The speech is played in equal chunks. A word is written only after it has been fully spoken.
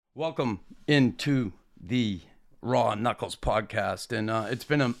Welcome into the Raw Knuckles podcast, and it's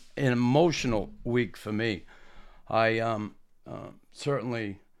been an emotional week for me. I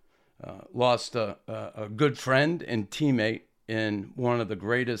certainly lost a good friend and teammate in one of the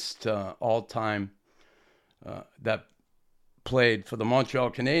greatest all-time that played for the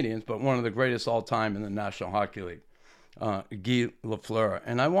Montreal Canadiens, but one of the greatest all-time in the National Hockey League, Guy Lafleur.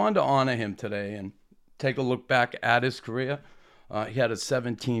 And I wanted to honor him today and take a look back at his career. He had a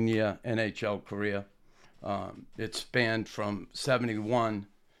 17-year NHL career. It spanned from 71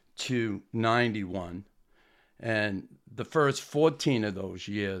 to 91. And the first 14 of those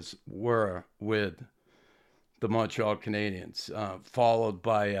years were with the Montreal Canadiens, followed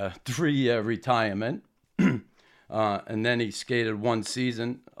by a 3-year retirement. And then he skated one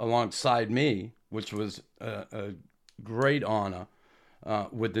season alongside me, which was a great honor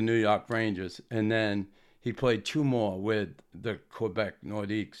with the New York Rangers. And then he played 2 more with the Quebec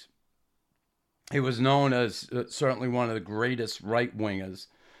Nordiques. He was known as certainly one of the greatest right wingers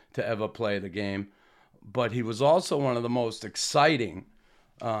to ever play the game, but he was also one of the most exciting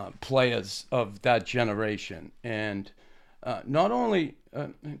players of that generation. And not only,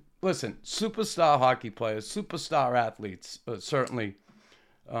 superstar hockey players, superstar athletes certainly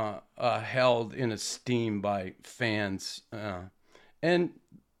are held in esteem by fans and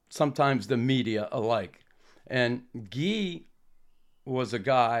sometimes the media alike. And Guy was a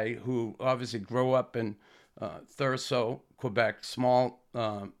guy who obviously grew up in Thurso, Quebec, small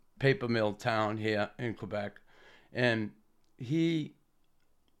paper mill town here in Quebec. And he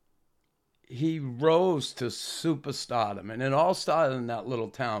rose to superstardom. And it all started in that little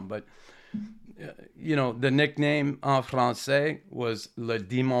town. But, the nickname en français was Le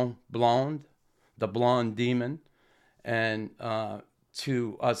Démon Blond, the blonde demon. And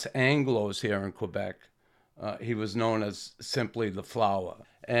to us Anglos here in Quebec, he was known as simply the Flower.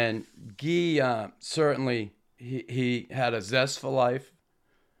 And Guy, certainly, he had a zest for life,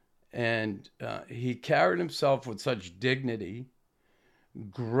 and he carried himself with such dignity,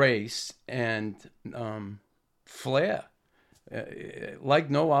 grace, and flair,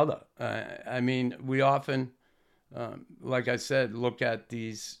 like no other. We often, like I said, look at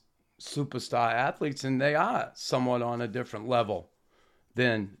these superstar athletes, and they are somewhat on a different level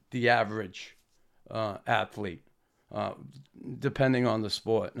than the average athlete, depending on the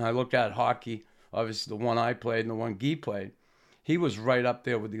sport. And I look at hockey, obviously the one I played and the one Guy played, he was right up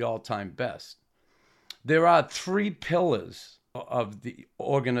there with the all-time best. There are 3 pillars of the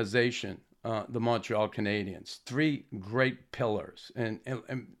organization, the Montreal Canadiens, 3 great pillars. And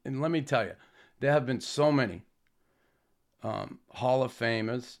let me tell you, there have been so many Hall of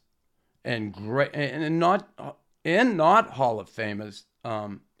Famers and great and not Hall of Famers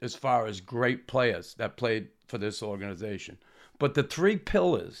as far as great players that played for this organization. But the 3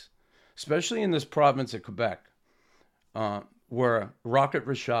 pillars, especially in this province of Quebec, were Rocket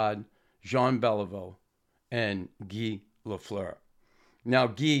Richard, Jean Beliveau, and Guy Lafleur. Now,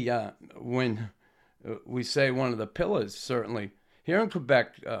 Guy, when we say one of the pillars, certainly, here in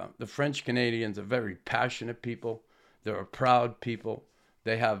Quebec, the French Canadians are very passionate people. They're a proud people.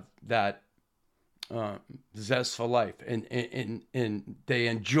 They have that zest for life, and they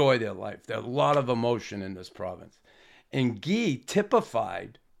enjoy their life. There's a lot of emotion in this province. And Guy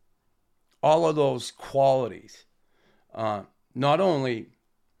typified all of those qualities, not only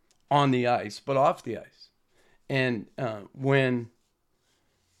on the ice, but off the ice. And when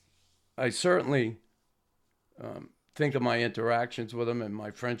I certainly think of my interactions with him and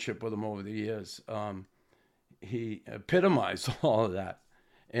my friendship with him over the years, he epitomized all of that.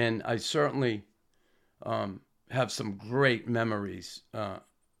 And I certainly have some great memories to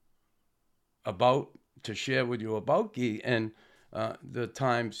share with you about Guy and the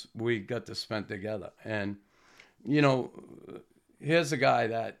times we got to spend together. And, here's a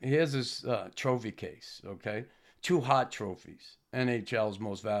guy here's his trophy case, okay? 2 Hart trophies, NHL's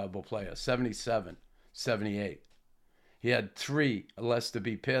most valuable player, 77, 78. He had 3 Lester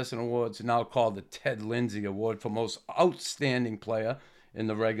B. Pearson Awards, now called the Ted Lindsay Award for most outstanding player in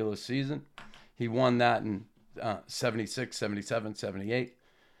the regular season. He won that in 76, 77, 78,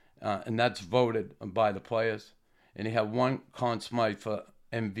 and that's voted by the players. And he had 1 Conn Smythe for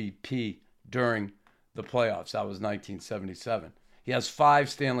MVP during the playoffs. That was 1977. He has 5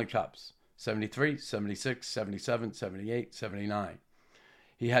 Stanley Cups, 73, 76, 77, 78, 79.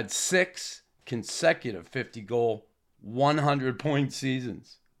 He had 6 consecutive 50-goal, 100-point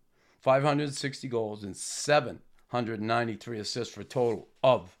seasons, 560 goals, and 793 assists for a total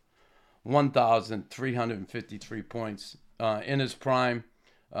of 1,353 points. In his prime,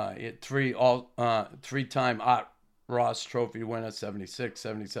 he had 3-time Art Ross Trophy winner, 76,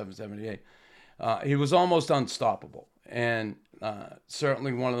 77, 78. He was almost unstoppable, and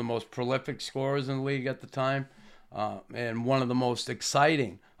certainly one of the most prolific scorers in the league at the time, and one of the most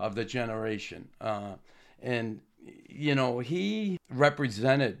exciting of the generation. And you know, he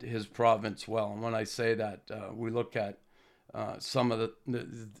represented his province well. And when I say that, we look at some of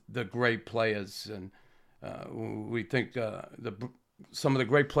the great players, and we think some of the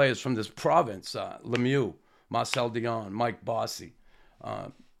great players from this province: Lemieux, Marcel Dion, Mike Bossy,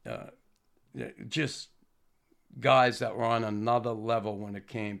 just guys that were on another level when it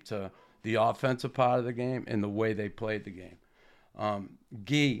came to the offensive part of the game and the way they played the game.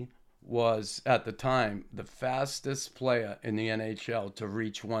 Guy was, at the time, the fastest player in the NHL to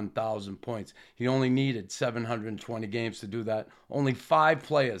reach 1,000 points. He only needed 720 games to do that. Only 5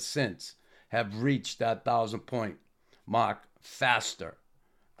 players since have reached that 1,000-point mark faster.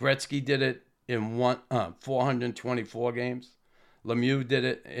 Gretzky did it in 424 games. Lemieux did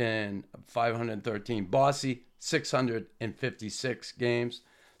it in 513. Bossy, 656 games.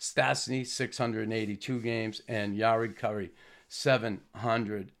 Stastny, 682 games. And Yari Curry,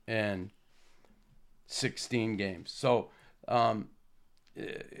 716 games. So Guy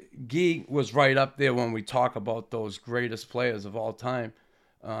was right up there when we talk about those greatest players of all time.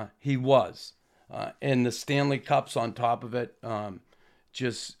 He was. And the Stanley Cups on top of it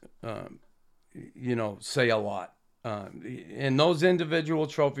say a lot. And those individual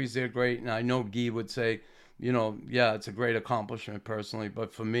trophies, they're great. And I know Guy would say, yeah, it's a great accomplishment personally.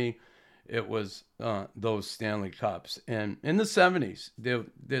 But for me, it was those Stanley Cups. And in the 70s, there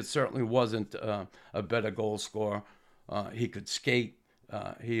certainly wasn't a better goal scorer. He could skate.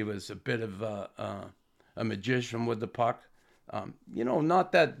 He was a bit of a magician with the puck.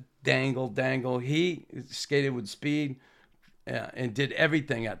 Not that dangle. He skated with speed and did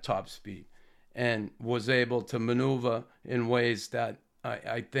everything at top speed, and was able to maneuver in ways that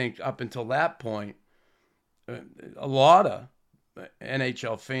I think up until that point, a lot of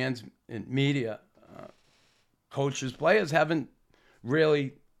NHL fans and media, coaches, players haven't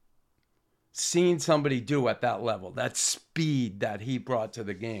really seen somebody do at that level, that speed that he brought to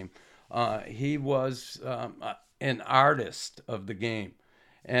the game. He was an artist of the game.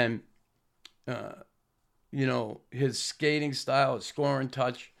 And, his skating style, his scoring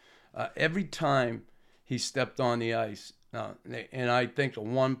touch, every time he stepped on the ice. And I think of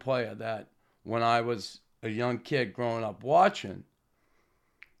one player that when I was a young kid growing up watching,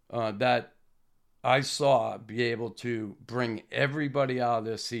 that I saw be able to bring everybody out of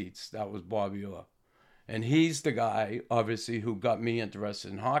their seats. That was Bobby Orr. And he's the guy, obviously, who got me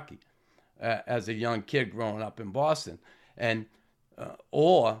interested in hockey as a young kid growing up in Boston. And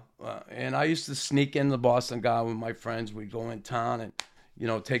and I used to sneak in the Boston Garden with my friends. We'd go in town and,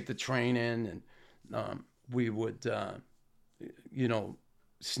 take the train in, and we would,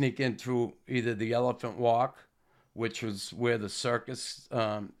 sneak in through either the Elephant Walk, which was where the circus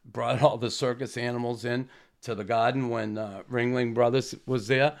brought all the circus animals in to the garden when Ringling Brothers was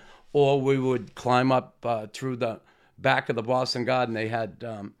there, or we would climb up through the back of the Boston Garden. They had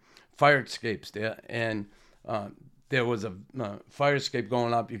fire escapes there, and there was a fire escape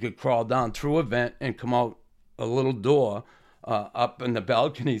going up. You could crawl down through a vent and come out a little door up in the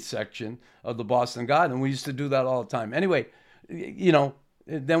balcony section of the Boston Garden. We used to do that all the time. Anyway,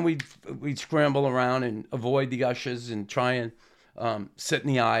 then we'd scramble around and avoid the ushers and try and sit in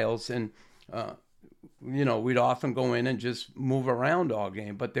the aisles. And, we'd often go in and just move around all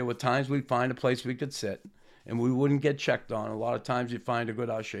game. But there were times we'd find a place we could sit and we wouldn't get checked on. A lot of times you'd find a good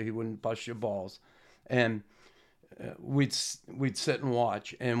usher. He wouldn't bust your balls. And we'd sit and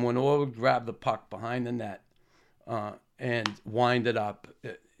watch. And when Orr would grab the puck behind the net and wind it up,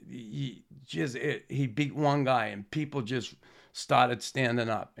 he beat one guy and people just started standing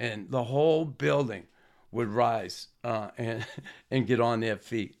up, and the whole building would rise and get on their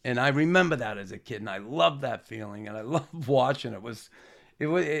feet. And I remember that as a kid, and I loved that feeling, and I loved watching it.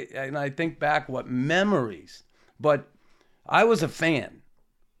 And I think back what memories. But I was a fan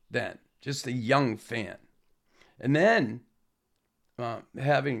then, just a young fan. And then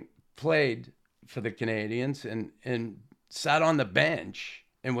having played for the Canadians and sat on the bench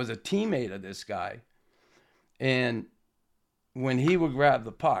and was a teammate of this guy, and when he would grab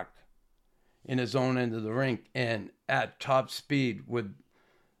the puck in his own end of the rink and at top speed with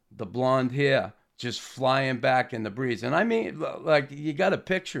the blonde hair just flying back in the breeze. And I mean, like, you got to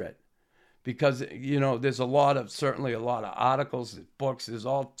picture it, because, there's certainly a lot of articles, books, there's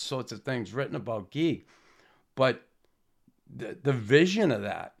all sorts of things written about Guy. But the vision of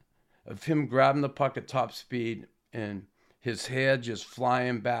that, of him grabbing the puck at top speed and his hair just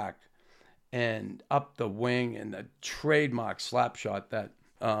flying back, and up the wing, and the trademark slap shot that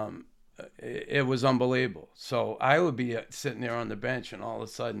it was unbelievable. So I would be sitting there on the bench, and all of a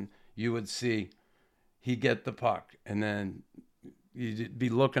sudden you would see he get the puck, and then you'd be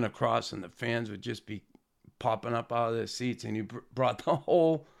looking across, and the fans would just be popping up out of their seats, and you brought the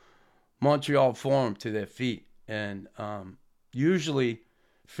whole Montreal Forum to their feet, and usually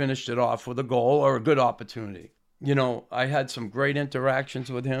finished it off with a goal or a good opportunity. You know, I had some great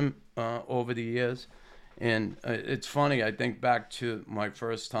interactions with him over the years, and it's funny, I think back to my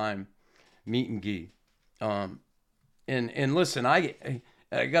first time meeting Guy. And listen, I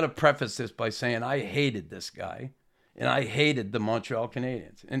got to preface this by saying I hated this guy, and I hated the Montreal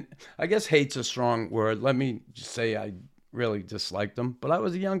Canadiens. And I guess hate's a strong word. Let me just say I really disliked them, but I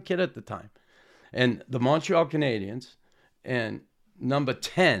was a young kid at the time. And the Montreal Canadiens and number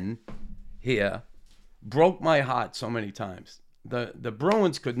 10 here broke my heart so many times. The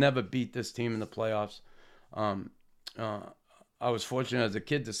Bruins could never beat this team in the playoffs. I was fortunate as a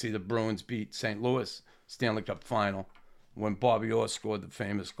kid to see the Bruins beat St. Louis Stanley Cup final when Bobby Orr scored the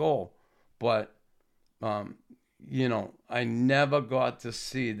famous goal. But, you know, I never got to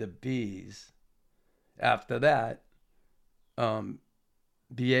see the Bees after that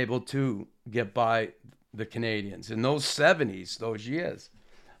be able to get by the Canadiens. In those 70s, those years,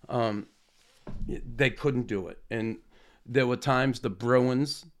 they couldn't do it. And there were times the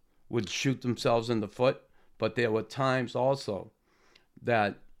Bruins would shoot themselves in the foot, but there were times also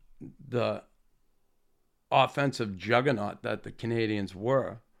that the offensive juggernaut that the Canadiens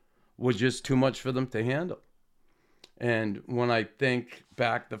were was just too much for them to handle. And when I think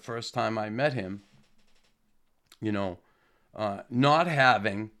back the first time I met him, you know, not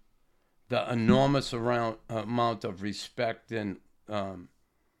having the enormous amount of respect and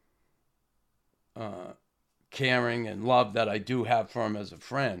caring and love that I do have for him as a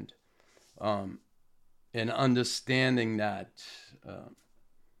friend, and understanding that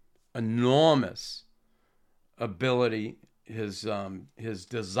enormous ability, his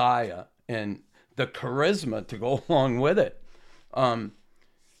desire, and the charisma to go along with it.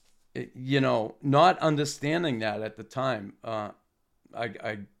 You know, not understanding that at the time,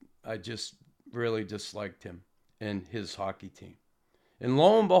 I just really disliked him and his hockey team. And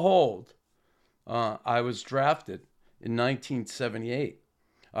lo and behold, I was drafted in 1978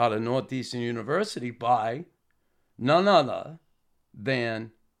 out of Northeastern University by none other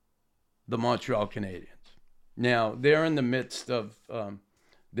than the Montreal Canadiens. Now, they're in the midst of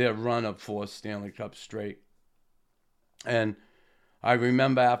their run of 4 Stanley Cups straight. And I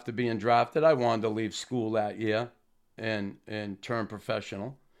remember after being drafted, I wanted to leave school that year and turn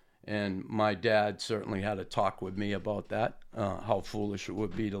professional. And my dad certainly had a talk with me about that, how foolish it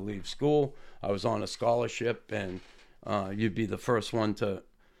would be to leave school. I was on a scholarship, and you'd be the first one to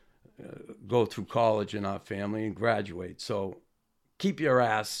go through college in our family and graduate. So keep your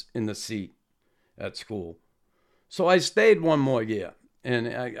ass in the seat at school. So I stayed one more year, and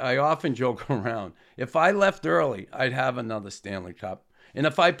I often joke around. If I left early, I'd have another Stanley Cup. And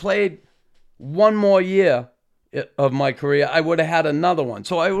if I played one more year of my career, I would have had another one.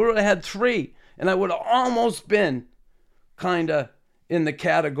 So I would have had 3, and I would have almost been kind of in the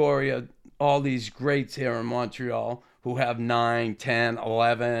category of all these greats here in Montreal who have 9, 10,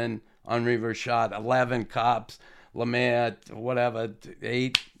 11, Henri Richard, 11 cups, Lemaire, whatever,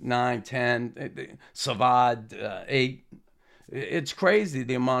 8, 9, 10, Savard, 8. It's crazy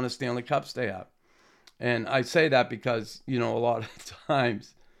the amount of Stanley Cups they have. And I say that because, you know, a lot of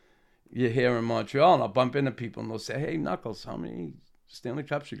times you're here in Montreal and I'll bump into people and they'll say, "Hey, Knuckles, how many Stanley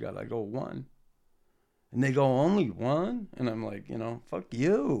Cups you got?" I go, 1. And they go, "Only 1?" And I'm like, you know, fuck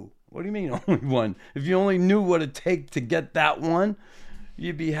you. What do you mean only 1? If you only knew what it'd take to get that one,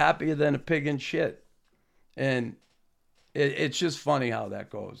 you'd be happier than a pig in shit. And it's just funny how that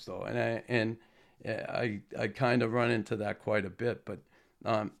goes, though. And I kind of run into that quite a bit. But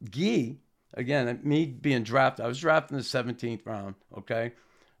Guy, again, me being drafted, I was drafted in the 17th round, okay,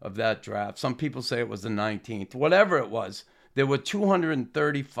 of that draft. Some people say it was the 19th. Whatever it was, there were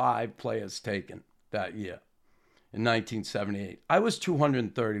 235 players taken that year in 1978. I was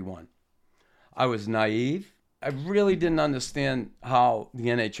 231. I was naive. I really didn't understand how the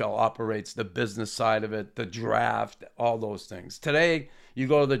NHL operates, the business side of it, the draft, all those things. Today, you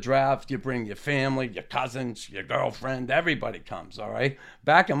go to the draft, you bring your family, your cousins, your girlfriend, everybody comes, all right?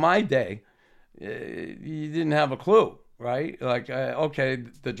 Back in my day, you didn't have a clue, right? Like, okay,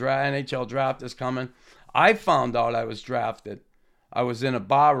 the NHL draft is coming. I found out I was drafted. I was in a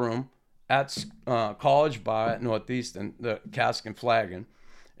bar room at college bar at Northeastern, the Cask and Flagon,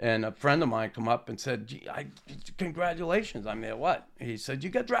 And a friend of mine come up and said, "Gee, congratulations." I'm there, what? He said,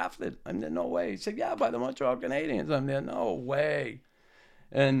 "You got drafted." I'm there, "No way." He said, "Yeah, by the Montreal Canadiens." I'm there, "No way."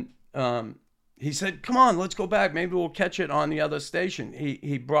 And he said, "Come on, let's go back. Maybe we'll catch it on the other station."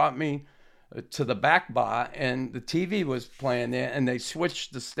 He brought me to the back bar, and the TV was playing there, and they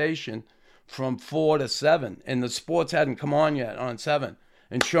switched the station from 4 to 7, and the sports hadn't come on yet on 7.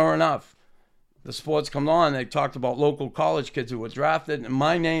 And sure enough, the sports come on. They talked about local college kids who were drafted, and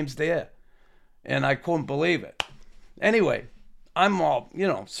my name's there. And I couldn't believe it. Anyway, I'm all,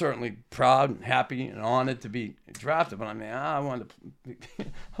 certainly proud and happy and honored to be drafted. But I mean, I want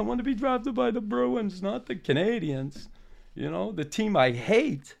to be drafted by the Bruins, not the Canadiens, the team I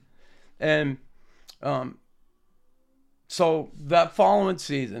hate. And so that following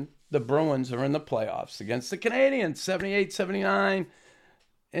season, the Bruins are in the playoffs against the Canadiens, 78, 79.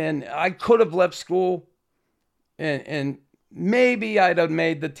 And I could have left school, and maybe I'd have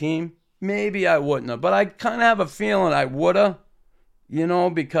made the team. Maybe I wouldn't have. But I kind of have a feeling I would have,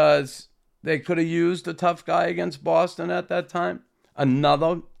 because they could have used a tough guy against Boston at that time.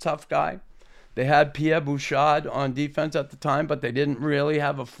 Another tough guy. They had Pierre Bouchard on defense at the time, but they didn't really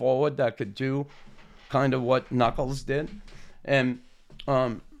have a forward that could do kind of what Knuckles did. And,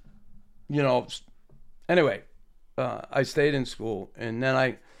 anyway. I stayed in school, and then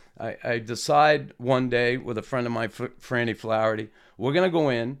I decide one day with a friend of mine, Franny Flaherty, we're going to go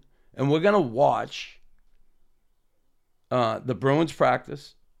in, and we're going to watch the Bruins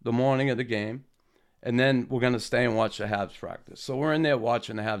practice the morning of the game, and then we're going to stay and watch the Habs practice. So we're in there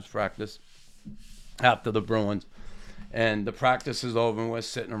watching the Habs practice after the Bruins, and the practice is over, and we're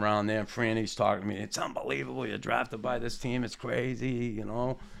sitting around there, and Franny's talking to me. "It's unbelievable. You're drafted by this team. It's crazy,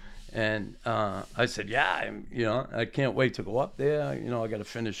 And I said, "Yeah, I can't wait to go up there. I got to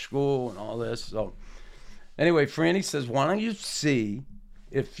finish school and all this." So anyway, Franny says, "Why don't you see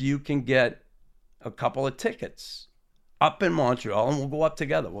if you can get a couple of tickets up in Montreal, and we'll go up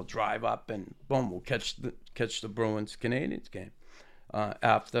together. We'll drive up, and boom, we'll catch the Bruins Canadiens game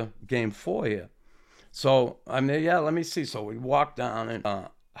after Game 4 here." So I'm there. "Yeah, let me see." So we walk down, and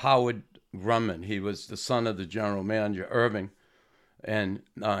Howard Grumman, he was the son of the general manager, Irving. And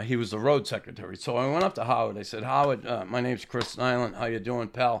he was the road secretary. So I went up to Howard. I said, "Howard, my name's Chris Nilan. How you doing,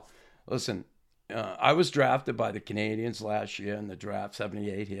 pal? Listen, I was drafted by the Canadiens last year in the draft,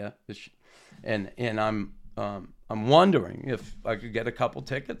 78 here. And I'm wondering if I could get a couple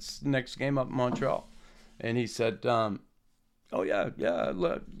tickets next game up in Montreal." And he said, "Oh, yeah,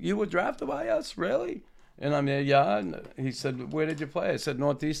 look, you were drafted by us, really?" And I'm there, "Yeah." And he said, "Where did you play?" I said,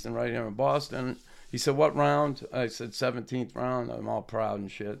 "Northeastern, right here in Boston." He said, "What round?" I said, 17th round. I'm all proud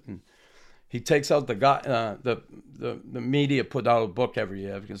and shit. And he takes out the guy. The media put out a book every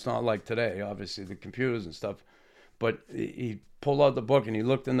year, because it's not like today, obviously, the computers and stuff. But he pulled out the book, and he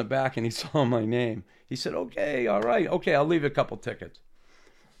looked in the back, and he saw my name. He said, "Okay, all right. Okay, I'll leave you a couple tickets."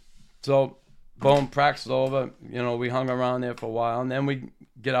 So, boom, practice over. We hung around there for a while. And then we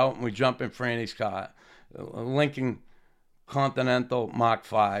get out, and we jump in Franny's car. A Lincoln Continental Mark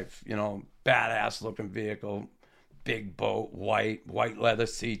V, badass looking vehicle, big boat, white leather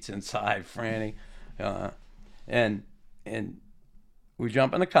seats inside, Franny. And we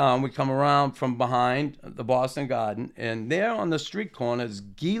jump in the car, and we come around from behind the Boston Garden, and there on the street corner is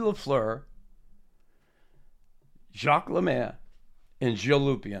Guy Lafleur, Jacques Lemaire, and Gilles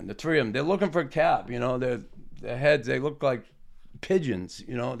Lupien. The three of them, they're looking for a cab. Their heads, they look like pigeons.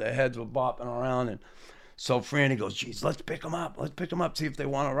 Their heads were bopping around. And so Franny goes, "Geez, let's pick them up. Let's pick them up, see if they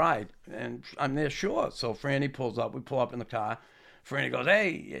want to ride." And I'm there, "Sure." So Franny pulls up. We pull up in the car. Franny goes,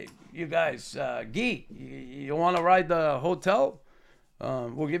 "Hey, you guys, Guy, you want to ride the hotel?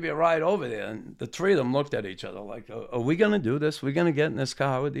 We'll give you a ride over there." And the three of them looked at each other like, "Are we going to do this? We're going to get in this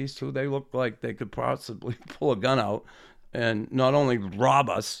car with these two? They look like they could possibly pull a gun out and not only rob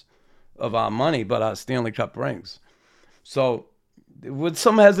us of our money, but our Stanley Cup rings." So with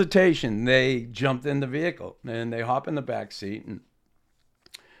some hesitation, they jumped in the vehicle, and they hop in the back seat. And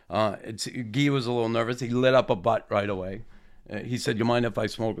Guy was a little nervous. He lit up a butt right away. He said, "You mind if I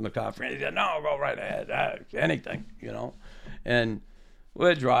smoke in the car?" Franny said, "No, go right ahead. Anything, And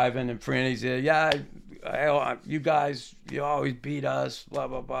we're driving, and Franny's there. "Yeah, you guys, you always beat us, blah,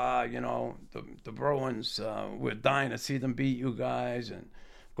 blah, blah. The Bruins, we're dying to see them beat you guys," and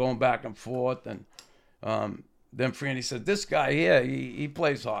going back and forth. And then Franny said, "This guy here, he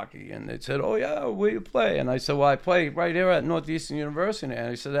plays hockey." And they said, "Oh, yeah, where you play?" And I said, "Well, I play right here at Northeastern University." And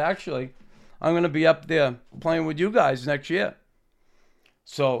he said, "Actually, I'm going to be up there playing with you guys next year."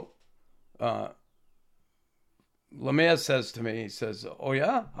 So Lemaire says to me, he says, "Oh,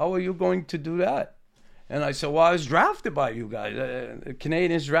 yeah? How are you going to do that?" And I said, well, I was drafted by you guys. The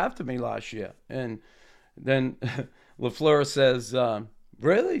Canadians drafted me last year. And then Lafleur says,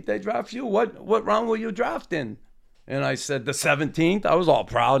 really? They drafted you? What round were you drafted in? And I said, the 17th. I was all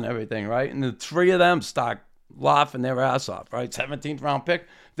proud and everything, right? And the three of them start laughing their ass off, right? 17th round pick.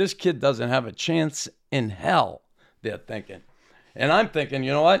 This kid doesn't have a chance in hell, they're thinking. And I'm thinking,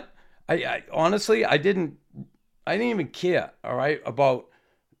 you know what? I honestly, I didn't even care, all right, about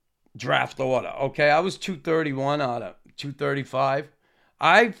draft order, okay? I was 231 out of 235.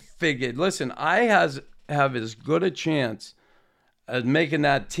 I figured, listen, I have as good a chance at making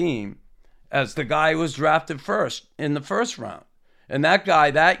that team as the guy who was drafted first in the first round. And that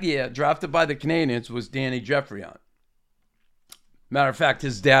guy that year, drafted by the Canadians, was Danny Jeffrion. Matter of fact,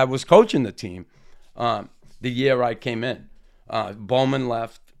 his dad was coaching the team the year I came in. Bowman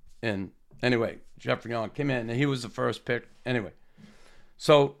left, and anyway, Jeffrion came in, and he was the first pick. Anyway,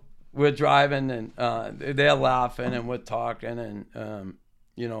 so we're driving, and they're laughing, and we're talking, and,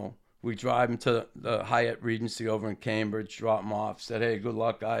 we drive them to the Hyatt Regency over in Cambridge, drop them off, said, hey, good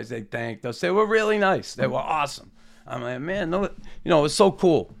luck, guys. They thanked us. They were really nice. They were awesome. I'm like, man, no, it was so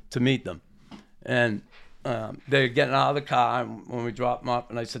cool to meet them. And they're getting out of the car when we dropped them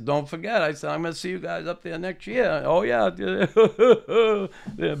off, and I said, don't forget. I said, I'm going to see you guys up there next year. Oh, yeah.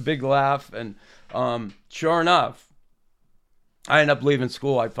 A big laugh. And sure enough, I ended up leaving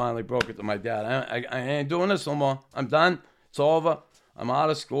school. I finally broke it to my dad. I ain't doing this no more. I'm done. It's over. I'm out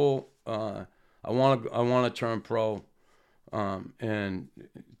of school. I want to turn pro. And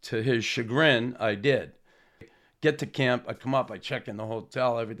to his chagrin, I did. Get to camp. I come up. I check in the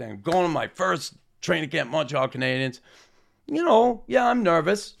hotel, everything. I'm going to my first training camp, Montreal Canadiens. I'm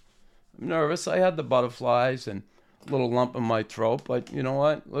nervous. I had the butterflies and a little lump in my throat. But you know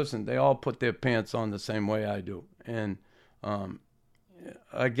what? Listen, they all put their pants on the same way I do. And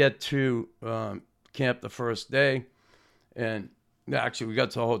I get to camp the first day. And actually, we got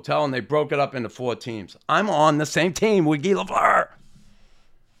to a hotel, and they broke it up into 4 teams. I'm on the same team with Guy Lafleur.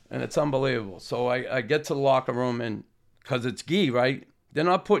 And it's unbelievable. So I get to the locker room, and because it's Guy, right? They're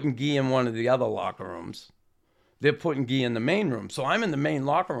not putting Guy in one of the other locker rooms. They're putting Guy in the main room. So I'm in the main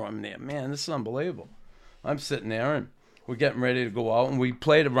locker room there. Man, this is unbelievable. I'm sitting there, and we're getting ready to go out. And we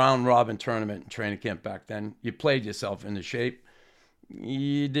played a round-robin tournament in training camp back then. You played yourself into shape.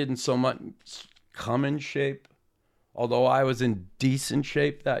 You didn't so much come in shape, although I was in decent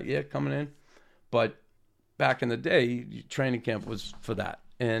shape that year coming in. But back in the day, training camp was for that.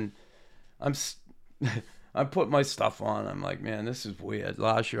 And I put my stuff on. I'm like, man, this is weird.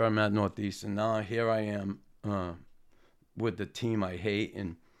 Last year I'm at Northeast, and now here I am with the team I hate.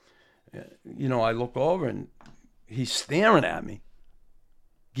 And, I look over, and he's staring at me.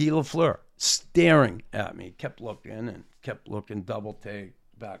 Guy Lafleur, staring at me. Kept looking, double take,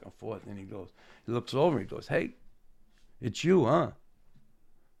 back and forth. And he looks over, he goes, hey, it's you, huh?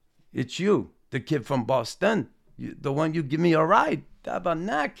 It's you, the kid from Boston, the one you give me a ride.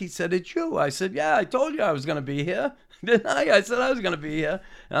 Tabarnak, he said, it's you. I said, yeah, I told you I was going to be here. Didn't I? I said I was going to be here.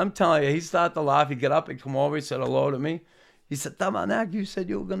 And I'm telling you, he started to laugh. He got up and come over. He said hello to me. He said, Tabarnak, you said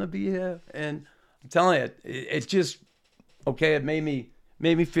you were going to be here. And I'm telling you, it's just, okay, it made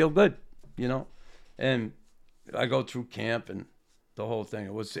me feel good, And I go through camp and the whole thing.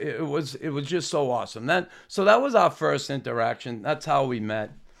 It was just so awesome. So that was our first interaction. That's how we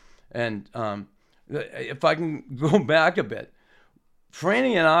met. And if I can go back a bit,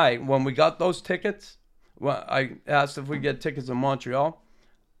 Franny and I, when we got those tickets, I asked if we get tickets in Montreal.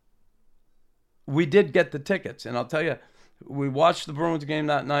 We did get the tickets. And I'll tell you, we watched the Bruins game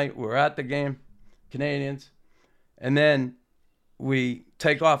that night. We were at the game, Canadians. And then we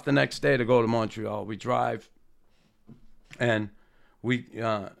take off the next day to go to Montreal. We drive, and we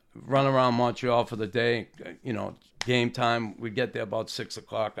run around Montreal for the day. Game time, we get there about 6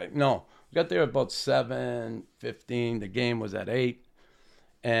 o'clock. We got there about 7:15. The game was at 8.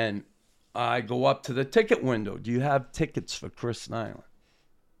 And I go up to the ticket window. Do you have tickets for Chris Nilan?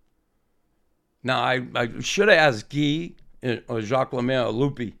 Now, I should have asked Guy or Jacques Lemaire or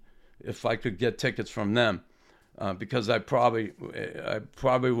Loopy if I could get tickets from them, because I probably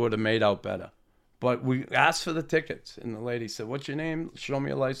would have made out better. But we asked for the tickets, and the lady said, what's your name? Show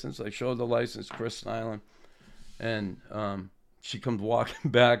me a license. I showed the license, Chris Nilan. And she comes walking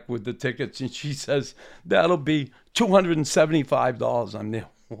back with the tickets, and she says, that'll be $275. I'm there,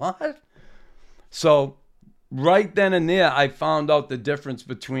 what? So right then and there, I found out the difference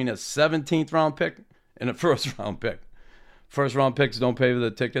between a 17th round pick and a first round pick. First round picks don't pay for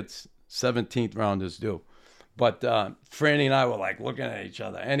the tickets. 17th rounders do. But Franny and I were like looking at each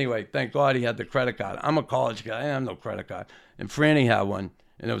other. Anyway, thank God he had the credit card. I'm a college guy. I have no credit card. And Franny had one.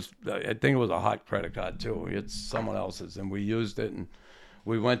 And I think it was a hot credit card too. It's someone else's, and we used it, and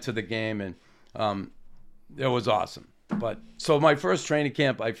we went to the game, and it was awesome. But so my first training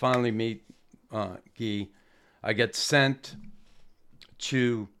camp, I finally meet Guy. I get sent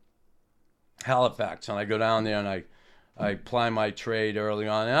to Halifax, and I go down there, and I ply my trade early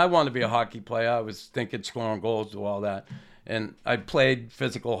on. And I wanted to be a hockey player. I was thinking scoring goals, do all that. And I played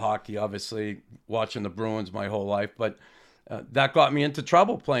physical hockey, obviously, watching the Bruins my whole life. But that got me into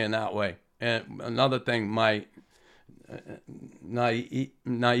trouble playing that way. And another thing, my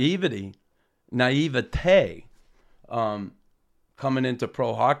naivete, coming into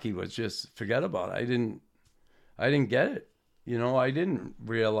pro hockey was just, forget about it. I didn't get it. You know, I didn't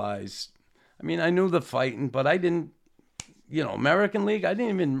realize. I mean, I knew the fighting, but I didn't. You know, American League, I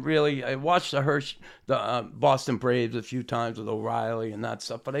didn't even really. I watched the Boston Braves a few times with O'Reilly and that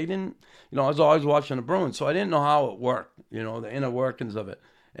stuff, but I didn't. You know, I was always watching the Bruins, so I didn't know how it worked. You know, the inner workings of it,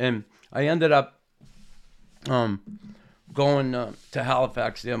 and I ended up going to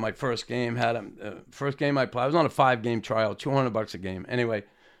Halifax there. My first game first game I played. I was on a 5-game trial, $200 a game. Anyway,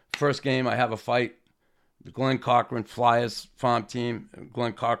 first game I have a fight. Glenn Cochran, Flyers farm team.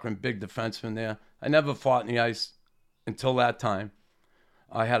 Glenn Cochran, big defenseman there. I never fought in the ice until that time.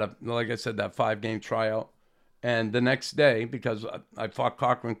 I had like I said, that 5-game tryout. And the next day, because I fought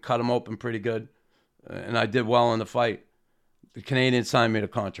Cochran, cut him open pretty good, and I did well in the fight, the Canadians signed me the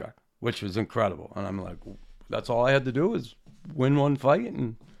contract, which was incredible. And I'm like, that's all I had to do was win one fight,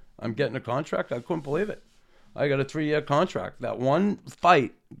 and I'm getting a contract. I couldn't believe it. I got a 3-year contract. That one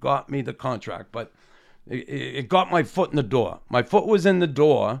fight got me the contract, but it got my foot in the door. My foot was in the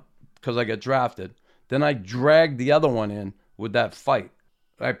door because I got drafted. Then I dragged the other one in with that fight.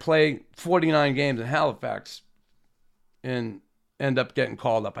 I played 49 games in Halifax and end up getting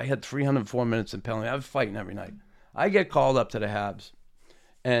called up. I had 304 minutes in penalty. I was fighting every night. I get called up to the Habs.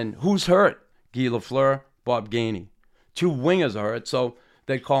 And who's hurt? Guy Lafleur, Bob Gainey. 2 wingers are hurt, so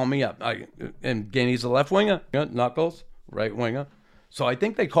they call me up. And Gainey's a left winger. Knuckles, right winger. So I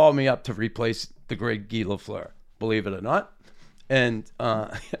think they called me up to replace the great Guy Lafleur, believe it or not. And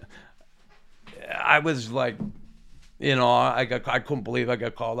I was like, you know, I couldn't believe I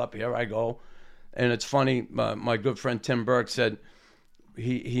got called up. Here I go. And it's funny, my good friend Tim Burke said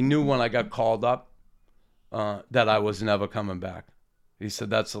he knew when I got called up that I was never coming back. He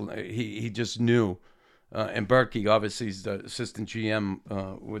said he just knew. And Berkey, obviously, he's the assistant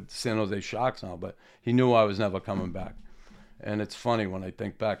GM with San Jose Sharks now, but he knew I was never coming back. And it's funny when I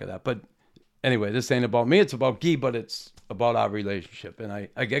think back of that. But anyway, this ain't about me. It's about Guy, but it's about our relationship. And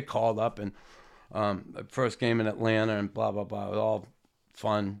I get called up, and first game in Atlanta and blah, blah, blah. It was all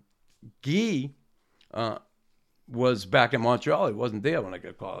fun. Guy was back in Montreal. He wasn't there when I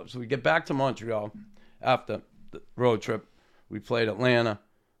got called up. So we get back to Montreal after the road trip. We played Atlanta,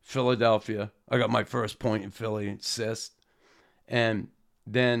 Philadelphia. I got my first point in Philly, assist. And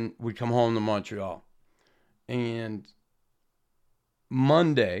then we come home to Montreal. And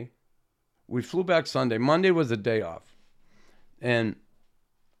Monday, we flew back Sunday. Monday was a day off. And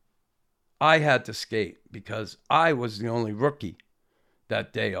I had to skate because I was the only rookie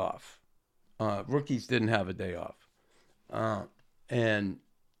that day off. Rookies didn't have a day off. And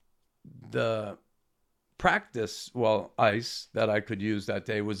the practice, ice that I could use that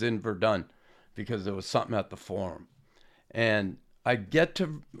day was in Verdun because there was something at the Forum. And I get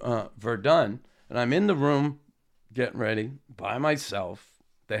to Verdun, and I'm in the room getting ready by myself.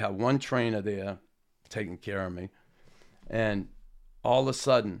 They have one trainer there taking care of me. And all of a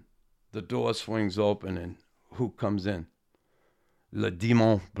sudden, the door swings open, and who comes in? Le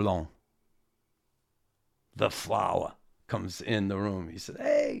Démon Blond. The Flower comes in the room. He said,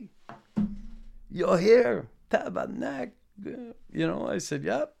 "Hey, you're here, Tabernacle." You know, I said,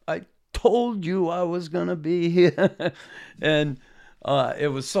 "Yep, I told you I was going to be here." And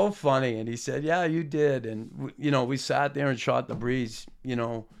it was so funny. And he said, "Yeah, you did." And, we sat there and shot the breeze.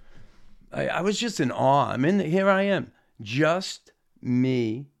 I was just in awe. Here I am, just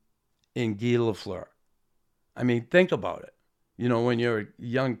me and Guy Lafleur. I mean, think about it. When you're a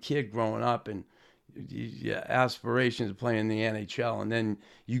young kid growing up and your aspirations of playing in the NHL, and then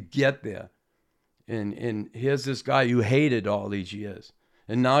you get there, and here's this guy you hated all these years,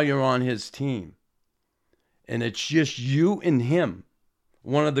 and now you're on his team, and it's just you and him,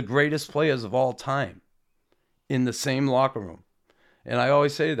 one of the greatest players of all time, in the same locker room. And I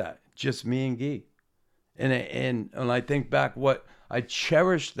always say that, just me and Guy. And I think back what I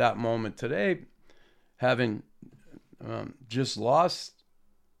cherished that moment today, having just lost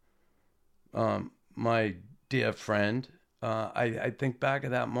my dear friend. I think back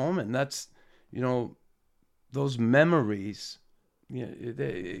at that moment. And that's, those memories Yeah,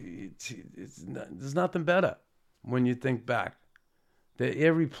 there's nothing better when you think back. They're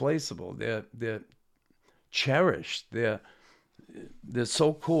irreplaceable. They're cherished. They're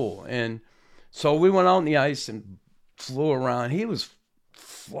so cool. And so we went out on the ice and flew around. He was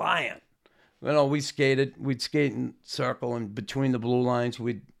flying. You know, we'd skate in circle, and between the blue lines,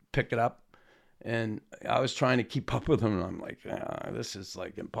 we'd pick it up. And I was trying to keep up with him, and I'm like, this is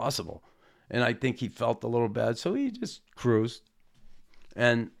like impossible. And I think he felt a little bad, so he just cruised.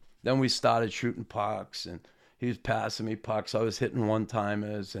 And then we started shooting pucks, and he was passing me pucks. I was hitting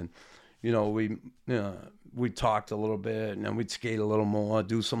one-timers, and, we talked a little bit, and then we'd skate a little more,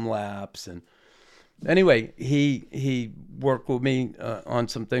 do some laps. And anyway, he worked with me on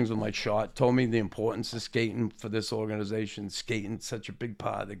some things with my shot, told me the importance of skating for this organization. Skating's such a big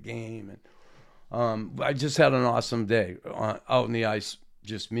part of the game. And I just had an awesome day out on the ice,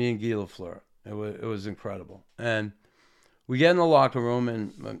 just me and Guy Lafleur. It was incredible. And we get in the locker room,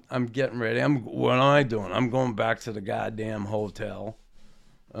 and I'm getting ready. What am I doing? I'm going back to the goddamn hotel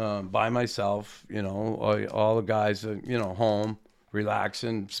by myself. All the guys are, home,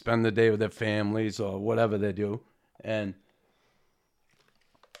 relaxing, spend the day with their families or whatever they do. And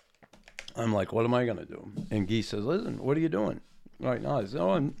I'm like, what am I going to do? And Guy says, listen, what are you doing right now? I said,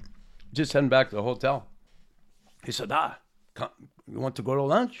 I'm just heading back to the hotel. He said, you want to go to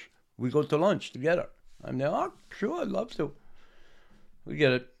lunch? We go to lunch together. I'm there, sure, I'd love to. We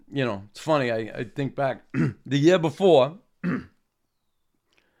get it. It's funny. I think back the year before, I'm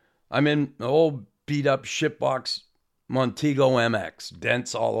in an old beat up shitbox Montego MX,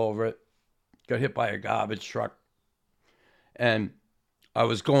 dents all over it. Got hit by a garbage truck. And I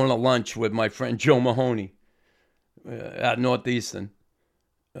was going to lunch with my friend Joe Mahoney at Northeastern,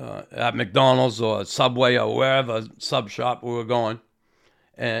 at McDonald's or Subway or wherever sub shop we were going.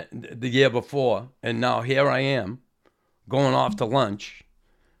 And the year before, and now here I am going off to lunch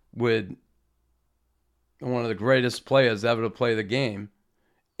with one of the greatest players ever to play the game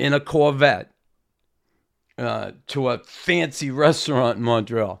in a Corvette to a fancy restaurant in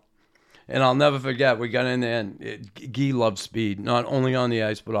Montreal. And I'll never forget, we got in there, and Guy loved speed, not only on the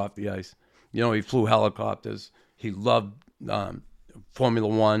ice but off the ice. He flew helicopters. He loved Formula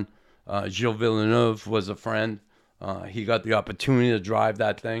One. Gilles Villeneuve was a friend. He got the opportunity to drive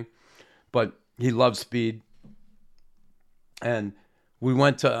that thing, but he loved speed. And we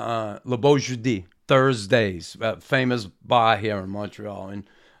went to Le Beau Jeudi, Thursdays, a famous bar here in Montreal.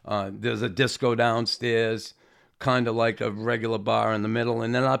 And there's a disco downstairs, kind of like a regular bar in the middle,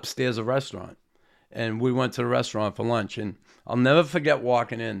 and then upstairs a restaurant. And we went to the restaurant for lunch. And I'll never forget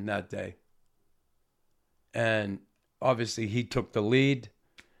walking in that day. And obviously he took the lead,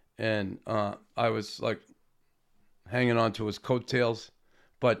 and I was like, hanging on to his coattails.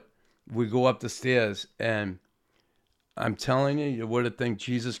 But we go up the stairs, and I'm telling you would have think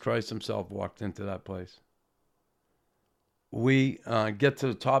Jesus Christ himself walked into that place. We get to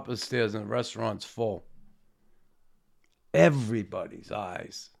the top of the stairs, and the restaurant's full. Everybody's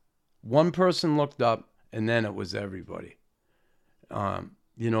eyes. One person looked up, and then it was everybody.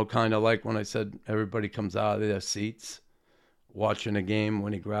 Kind of like when I said everybody comes out of their seats watching a game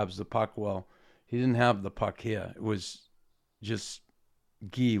when he grabs the puck. Well, he didn't have the puck here. It was just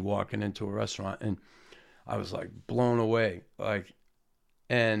Guy walking into a restaurant, and I was like blown away.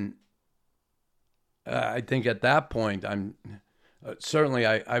 And I think at that point,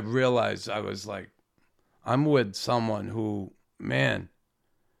 I realized I was like, I'm with someone who, man,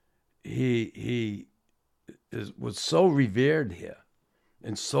 he was so revered here,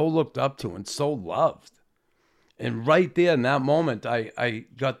 and so looked up to, and so loved. And right there in that moment, I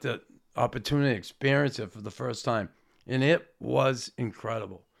got the opportunity to experience it for the first time, and it was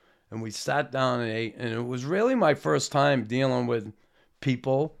incredible. And we sat down and ate, and it was really my first time dealing with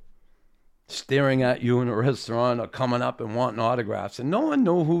people staring at you in a restaurant or coming up and wanting autographs, and no one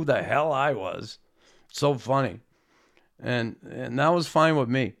knew who the hell I was. So funny. And that was fine with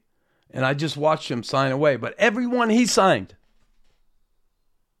me. And I just watched him sign away. But everyone he signed,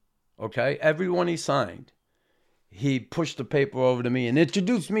 he pushed the paper over to me and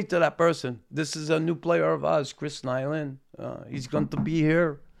introduced me to that person. This is a new player of ours, Chris Nilan. He's going to be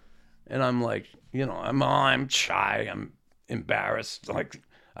here. And I'm like, I'm shy. I'm embarrassed. Like,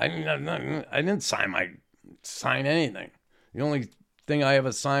 I didn't sign anything. The only thing I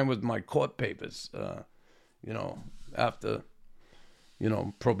ever signed was my court papers, after,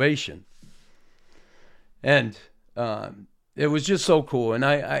 probation. And it was just so cool. And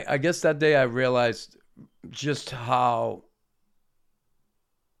I guess that day I realized just how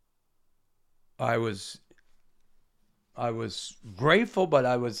I was grateful, but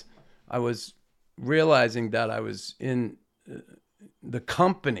I was realizing that I was in the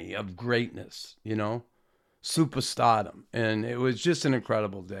company of greatness, you know, superstardom. And it was just an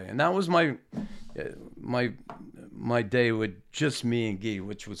incredible day. And that was my day with just me and Guy,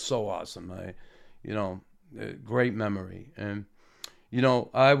 which was so awesome. You know, a great memory. And, you know,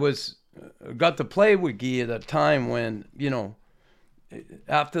 I got to play with Guy at a time when, you know,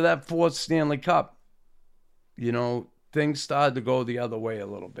 after that fourth Stanley Cup, you know, things started to go the other way a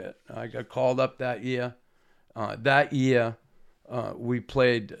little bit. I got called up that year. We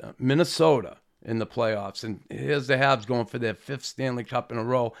played Minnesota in the playoffs, and here's the Habs going for their fifth Stanley Cup in a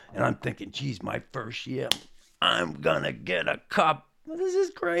row, and I'm thinking, geez, my first year, I'm going to get a cup. This is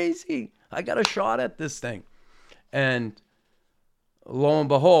crazy. I got a shot at this thing. And lo and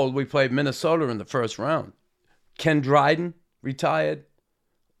behold, we played Minnesota in the first round. Ken Dryden retired.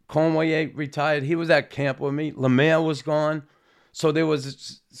 Conway retired. He was at camp with me. Lemaire was gone. So there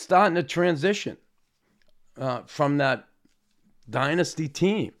was starting to transition from that dynasty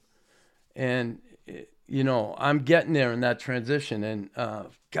team. And, you know, I'm getting there in that transition. And,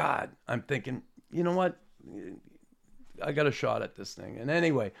 God, I'm thinking, you know what? I got a shot at this thing. And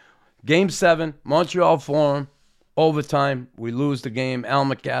anyway, Game 7, Montreal Forum, overtime. We lose the game. Al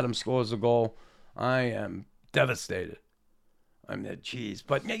McAdams scores a goal. I am devastated. I'm there, geez.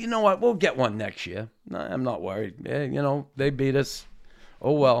 But you know what? We'll get one next year. No, I'm not worried. Yeah, you know, they beat us.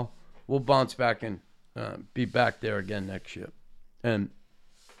 Oh, well. We'll bounce back and be back there again next year. And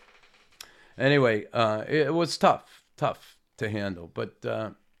anyway, it was tough to handle. But,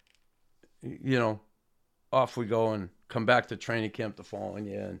 you know, off we go and come back to training camp the following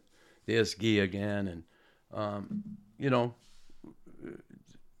year. And there's Guy again. And, you know,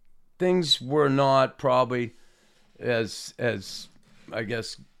 things were not probably as I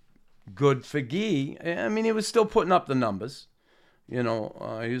guess, good for Guy. I mean, he was still putting up the numbers. You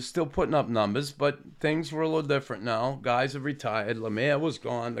know, he was still putting up numbers, but things were a little different now. Guys have retired. Lemaire was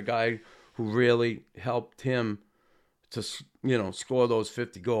gone, the guy who really helped him to, you know, score those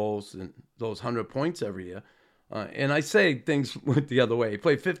 50 goals and those 100 points every year. And I say things went the other way. He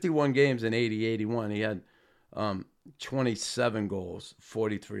played 51 games in 80-81. He had 27 goals,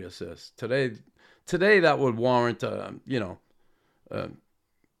 43 assists. Today that would warrant, $80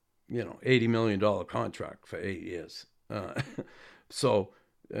 million contract for 8 years.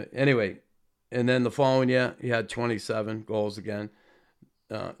 Anyway, and then the following year, he had 27 goals again.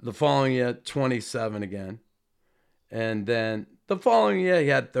 The following year, 27 again. And then the following year, he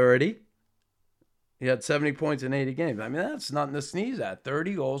had 30. He had 70 points in 80 games. I mean, that's nothing to sneeze at.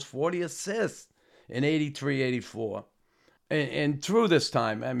 30 goals, 40 assists in 83, 84. And through this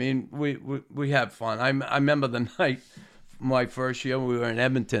time, I mean, we had fun. I remember the night, my first year, we were in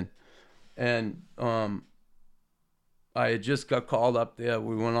Edmonton. And I had just got called up there.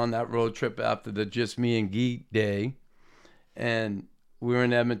 We went on that road trip after the Just Me and Guy day. And we were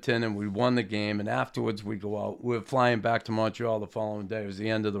in Edmonton, and we won the game. And afterwards, we go out. We were flying back to Montreal the following day. It was the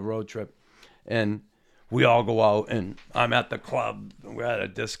end of the road trip. And we all go out, and I'm at the club. We're at a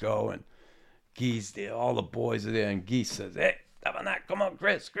disco, and Guy's there. All the boys are there. And Guy says, hey, Tabernacle, come on,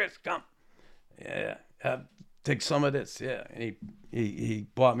 Chris, come. Yeah, take some of this. Yeah. And he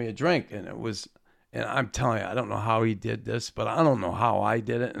bought me a drink, and it was... And I'm telling you, I don't know how he did this, but I don't know how I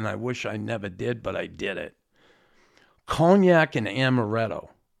did it, and I wish I never did, but I did it. Cognac and amaretto.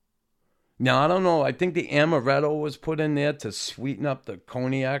 Now, I don't know. I think the amaretto was put in there to sweeten up the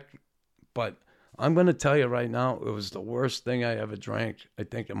cognac, but I'm going to tell you right now, it was the worst thing I ever drank, I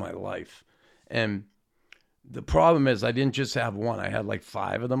think, in my life. And the problem is I didn't just have one. I had like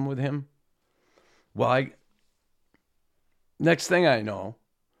 5 of them with him. Well, next thing I know,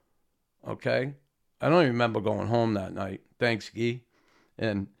 okay, I don't even remember going home that night. Thanks, Guy.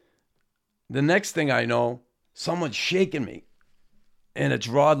 And the next thing I know, someone's shaking me. And it's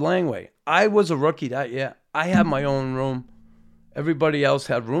Rod Langway. I was a rookie that year. I had my own room. Everybody else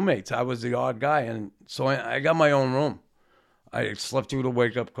had roommates. I was the odd guy. And so I got my own room. I slept through the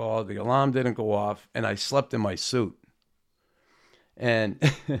wake-up call. The alarm didn't go off. And I slept in my suit. And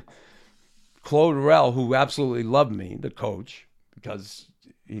Claude Rell, who absolutely loved me, the coach, because...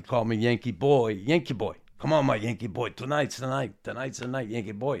 he called me Yankee boy. Come on, my Yankee boy. Tonight's the night,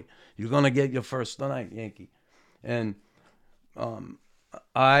 Yankee boy. You're going to get your first tonight, Yankee. And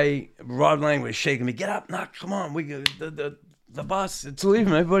Rod Lang was shaking me. Get up, knock, come on. The bus, it's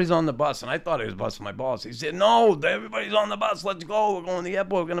leaving. Everybody's on the bus. And I thought he was busting my balls. He said, no, everybody's on the bus. Let's go. We're going to the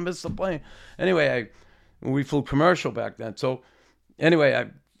airport. We're going to miss the plane. Anyway, we flew commercial back then. So anyway, I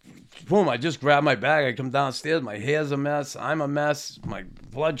just grabbed my bag. I come downstairs. My hair's a mess. I'm a mess. My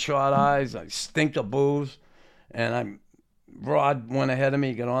bloodshot eyes. I stink of booze. And Rod went ahead of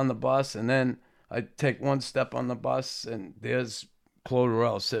me, got on the bus. And then I take one step on the bus, and there's Claude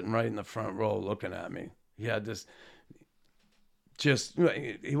Ravel sitting right in the front row looking at me. He had this,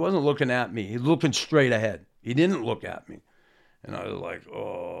 he wasn't looking at me. He was looking straight ahead. He didn't look at me. And I was like,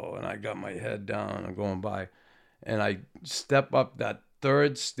 oh, and I got my head down. I'm going by. And I step up that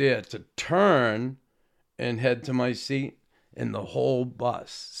third stair to turn and head to my seat. And the whole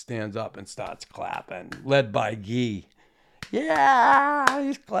bus stands up and starts clapping, led by Guy. Yeah,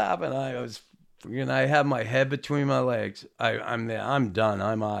 he's clapping. I have my head between my legs. I'm there. I'm done.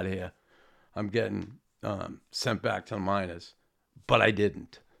 I'm out of here. I'm getting sent back to the minors. But I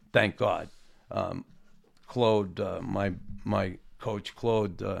didn't. Thank God. Claude, my coach,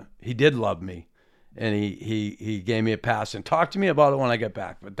 Claude, he did love me. And he gave me a pass and talked to me about it when I get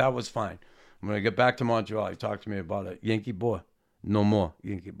back. But that was fine. When I get back to Montreal, he talked to me about it. Yankee boy, no more,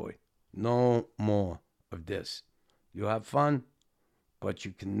 Yankee boy. No more of this. You have fun, but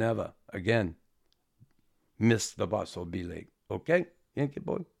you can never, again, miss the bus or be late. Okay, Yankee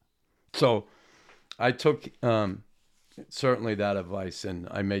boy? So I took certainly that advice, and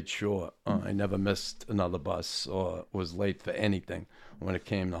I made sure I never missed another bus or was late for anything when it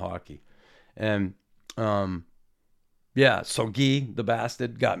came to hockey. And, so Guy, the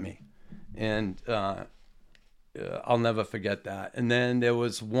bastard, got me. And I'll never forget that. And then there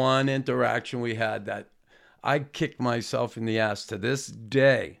was one interaction we had that I kicked myself in the ass to this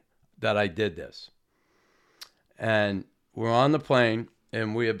day that I did this. And we're on the plane,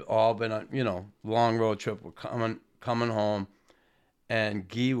 and we have all been on, long road trip. We're coming home, and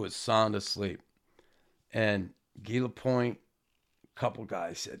Guy was sound asleep. And Guy Lapointe, a couple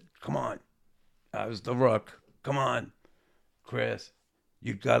guys said, come on. I was the rook. Come on, Chris.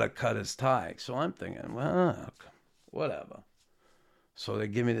 You got to cut his tie. So I'm thinking, well, whatever. So they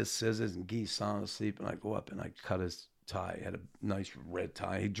give me the scissors, and Guy's sound asleep, and I go up and I cut his tie. He had a nice red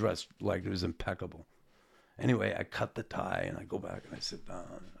tie. He dressed like it was impeccable. Anyway, I cut the tie, and I go back and I sit down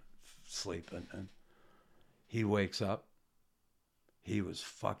and sleep. And he wakes up. He was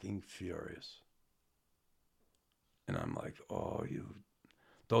fucking furious. And I'm like, oh,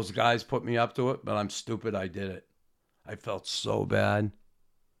 those guys put me up to it, but I'm stupid. I did it. I felt so bad.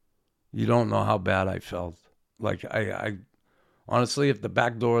 You don't know how bad I felt. Like, I honestly, if the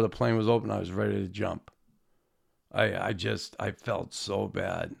back door of the plane was open, I was ready to jump. I felt so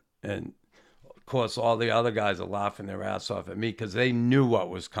bad. And, of course, all the other guys are laughing their ass off at me because they knew what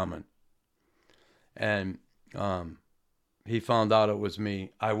was coming. And he found out it was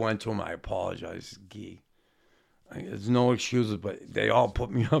me. I went to him. I apologized. Guy, there's no excuses, but they all put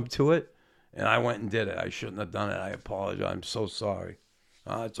me up to it. And I went and did it. I shouldn't have done it. I apologize. I'm so sorry.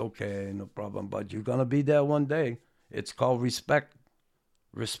 It's okay. No problem. But you're going to be there one day. It's called respect.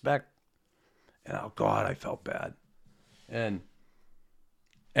 Respect. And, oh, God, I felt bad. And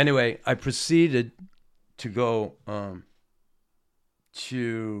anyway, I proceeded to go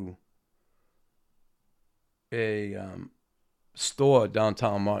to a store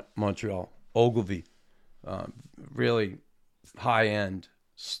downtown Montreal, Ogilvy, really high-end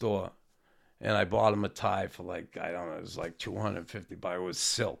store. And I bought him a tie for like, I don't know, it was like $250, but it was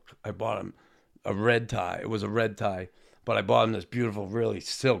silk. I bought him a red tie. It was a red tie, but I bought him this beautiful, really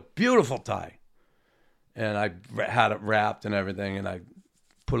silk, beautiful tie. And I had it wrapped and everything, and I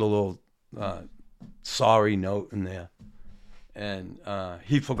put a little sorry note in there. And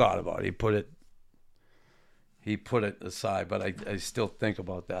he forgot about it. He put it aside, but I still think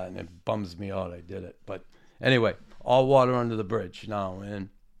about that, and it bums me out I did it. But anyway, all water under the bridge now, and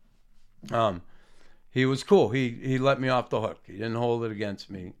he was cool. He let me off the hook. He didn't hold it against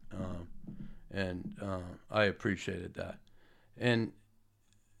me, and I appreciated that. And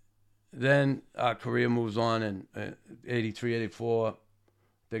then our career moves on, and 83, 84, I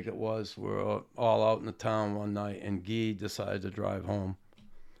think it was, we're all out in the town one night, and Guy decided to drive home,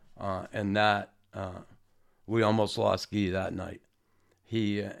 and that we almost lost Guy that night.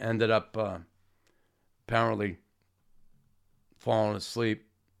 He ended up apparently falling asleep,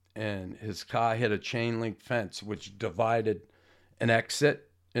 and his car hit a chain link fence which divided an exit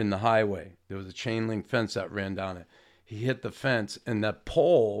in the highway. There was a chain link fence that ran down it. He hit the fence, and that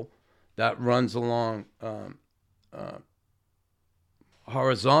pole that runs along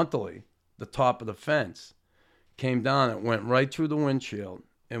horizontally, the top of the fence, came down. It went right through the windshield,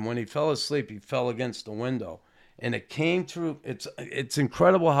 and when he fell asleep, he fell against the window, and it came through. It's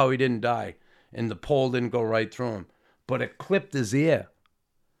incredible how he didn't die, and the pole didn't go right through him, but it clipped his ear.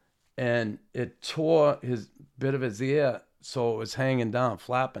 And it tore his bit of his ear, so it was hanging down,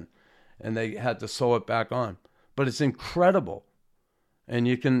 flapping, and they had to sew it back on. But it's incredible, and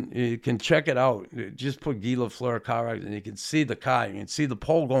you can check it out. Just put Guy Lafleur car accident, and you can see the car, you can see the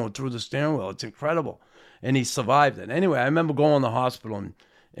pole going through the steering wheel. It's incredible, and he survived it. Anyway, I remember going to the hospital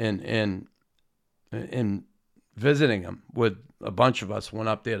and visiting him with a bunch of us. Went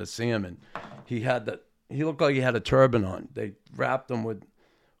up there to see him, and he looked like he had a turban on. They wrapped him with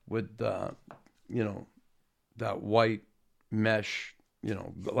that white mesh,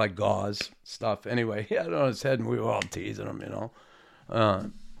 like gauze stuff. Anyway, he had it on his head, and we were all teasing him,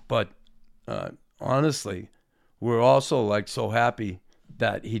 But honestly, we're also like so happy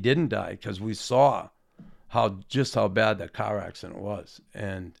that he didn't die, because we saw how bad that car accident was.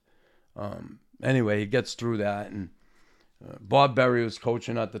 And anyway, he gets through that, and Bob Berry was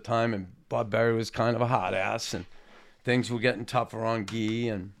coaching at the time, and Bob Berry was kind of a hot ass, and things were getting tougher on Guy.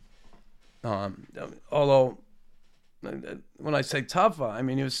 And although when I say tougher, I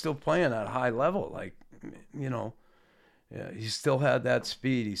mean he was still playing at a high level, Yeah, he still had that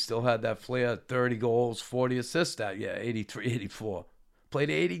speed. He still had that flair. 30 goals, 40 assists that year, 83, 84. Played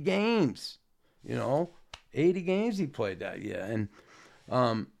 80 games, 80 games he played that year.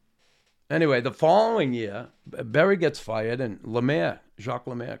 And anyway, the following year, Berry gets fired, and Jacques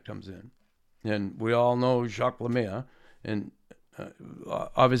Lemaire comes in. And we all know Jacques Lemaire. And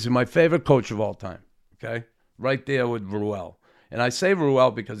obviously my favorite coach of all time, okay? Right there with Ruel. And I say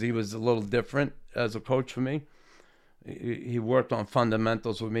Ruel because he was a little different as a coach for me. He worked on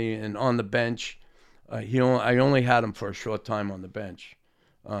fundamentals with me, and on the bench, I only had him for a short time on the bench,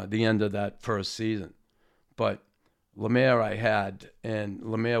 the end of that first season. But Lemaire I had, and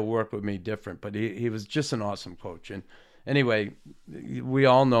Lemaire worked with me different, but he was just an awesome coach. And anyway, we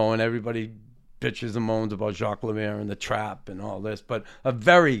all know, and everybody bitches and moans about Jacques Lemaire and the trap and all this, but a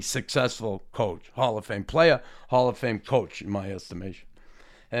very successful coach, Hall of Fame player, Hall of Fame coach in my estimation.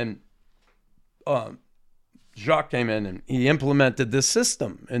 And Jacques came in and he implemented this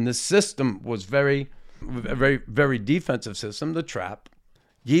system, and this system was very, very, very defensive system, the trap.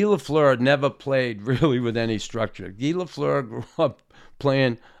 Guy Lafleur never played really with any structure. Guy Lafleur grew up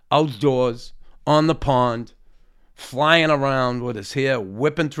playing outdoors, on the pond, flying around with his hair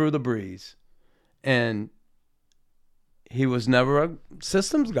whipping through the breeze, and he was never a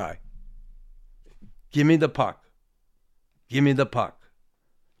systems guy. Give me the puck. Give me the puck.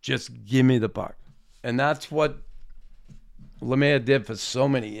 Just give me the puck. And that's what Lemaire did for so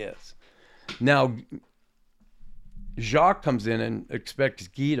many years. Now, Jacques comes in and expects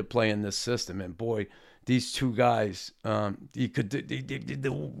Guy to play in this system. And boy, these two guys, you could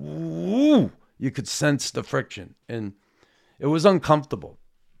sense the friction. And it was uncomfortable.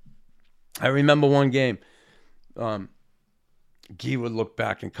 I remember one game, Guy would look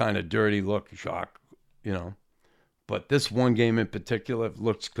back and kind of dirty look, Jacques, But this one game in particular, if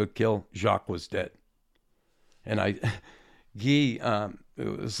looks could kill, Jacques was dead. And Guy,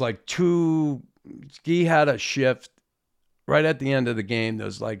 it was like Guy had a shift right at the end of the game. There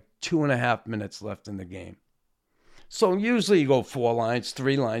was like 2.5 minutes left in the game. So usually you go 4 lines,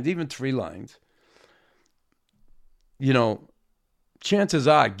 3 lines, even 3 lines. Chances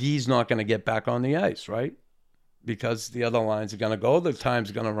are Guy's not going to get back on the ice, right? Because the other lines are going to go, the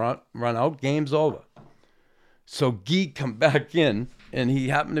time's going to run out, game's over. So Guy come back in, and he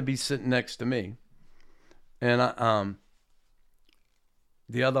happened to be sitting next to me. And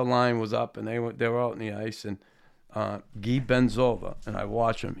the other line was up, and they were out on the ice, and Guy bends over, and I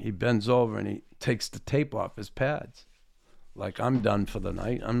watch him. He bends over, and he takes the tape off his pads. Like, I'm done for the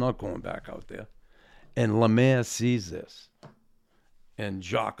night. I'm not going back out there. And Lemaire sees this. And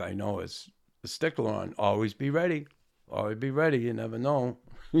Jacques, I know, is a stickler on, always be ready. Always be ready. You never know.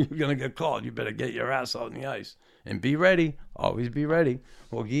 You're going to get called. You better get your ass out on the ice. And be ready. Always be ready.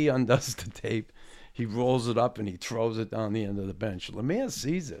 Well, Guy undoes the tape. He rolls it up and he throws it down the end of the bench. Lemaire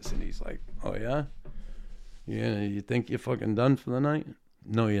sees this and he's like, oh, yeah? You think you're fucking done for the night?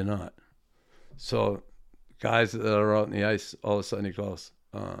 No, you're not. So guys that are out on the ice, all of a sudden he calls,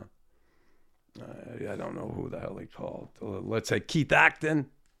 I don't know who the hell he called. Let's say Keith Acton,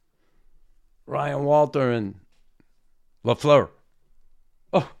 Ryan Walter, and Lafleur.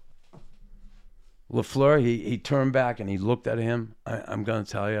 Oh. Lafleur, he turned back and he looked at him. I'm going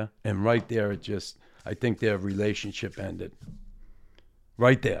to tell you. And right there, I think their relationship ended.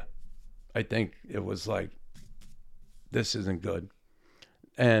 Right there. I think it was like, this isn't good.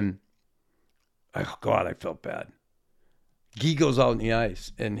 And, oh God, I felt bad. Guy goes out on the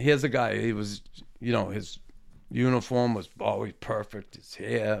ice, and here's a guy, he was, his uniform was always perfect, his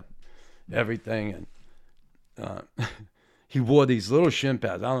hair, everything, and he wore these little shin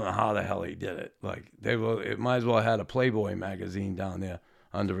pads. I don't know how the hell he did it. Like, it might as well have had a Playboy magazine down there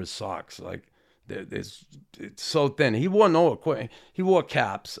under his socks. Like, it's so thin. He wore no equipment. He wore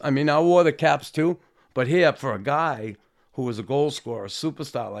caps. I mean, I wore the caps too, but here, for a guy who was a goal scorer, a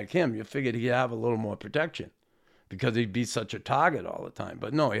superstar like him, you figured he'd have a little more protection because he'd be such a target all the time.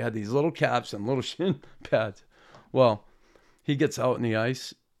 But no, he had these little caps and little shin pads. Well, he gets out in the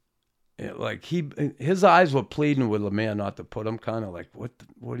ice. Like his eyes were pleading with Lemaire not to put him, kind of like,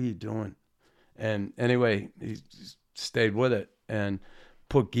 what are you doing? And anyway, he stayed with it and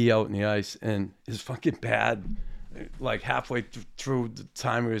put Guy out in the ice, and his fucking pad, like halfway through the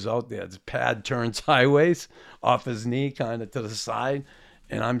time he was out there, his pad turns sideways off his knee, kind of to the side,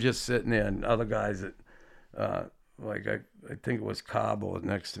 and I'm just sitting there, and other guys that, like I think it was Cabo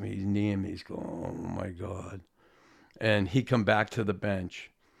next to me, he's kneeing me, he's going, oh my God. And he come back to the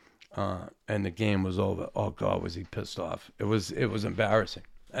bench, and the game was over. Oh God, was he pissed off? It was embarrassing.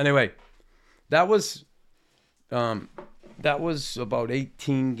 Anyway, that was about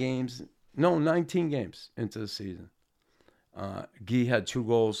 19 games into the season. Guy had 2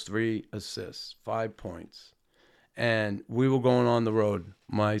 goals, 3 assists, 5 points. And we were going on the road.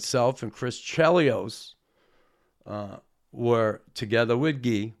 Myself and Chris Chelios were together with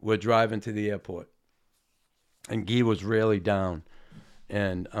Guy. We're driving to the airport. And Guy was really down.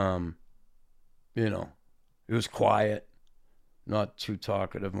 And, he was quiet, not too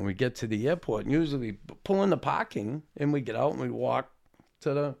talkative. When we get to the airport, and usually pull in the parking, and we get out and we walk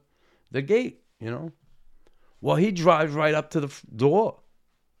to the gate, Well, he drives right up to the door.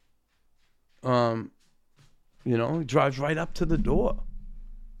 He drives right up to the door.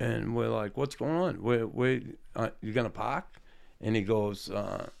 And we're like, what's going on? Where you going to park? And he goes,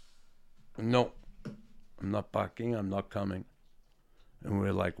 no, I'm not parking. I'm not coming. And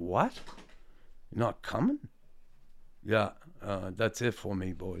we're like, what? You're not coming? Yeah, that's it for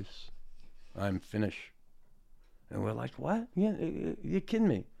me, boys. I'm finished. And we're like, what? Yeah, you're kidding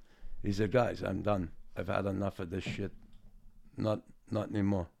me. He said, guys, I'm done. I've had enough of this shit. Not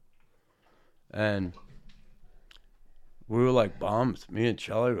anymore. And we were like bums. Me and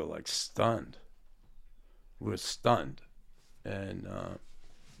Charlie were like stunned. We were stunned. And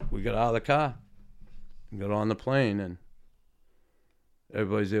we got out of the car and got on the plane, and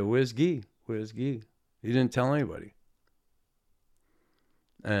everybody's there, where's Guy? Where's Guy? He didn't tell anybody.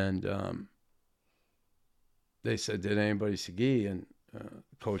 And they said, did anybody see Guy? And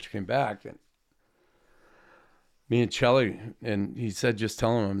coach came back, and me and Chelly, and he said, just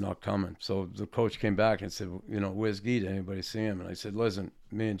tell him I'm not coming. So the coach came back and said, where's Guy? Did anybody see him? And I said, listen,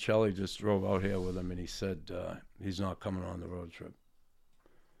 me and Chelly just drove out here with him, and he said he's not coming on the road trip.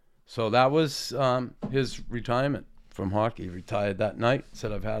 So that was his retirement from hockey. He retired that night,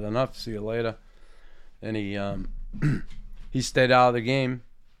 said, I've had enough, see you later. And he stayed out of the game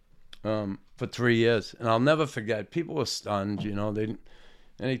for 3 years. And I'll never forget, people were stunned, they didn't.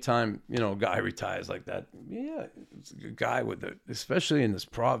 Anytime, a guy retires like that, yeah, it's a guy with especially in this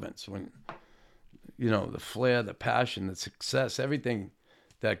province, when, the flair, the passion, the success, everything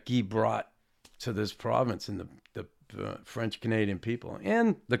that Guy brought to this province and the French-Canadian people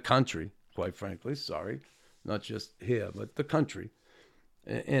and the country, quite frankly, not just here, but the country,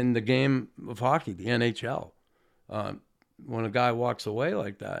 in the game of hockey, the NHL. When a guy walks away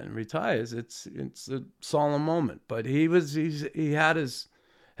like that and retires, it's a solemn moment. But he had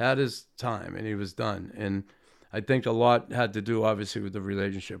his time, and he was done. And I think a lot had to do, obviously, with the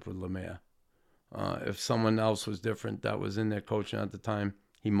relationship with Lemaire. If someone else was different that was in there coaching at the time,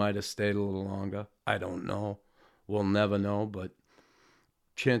 he might have stayed a little longer. I don't know. We'll never know. But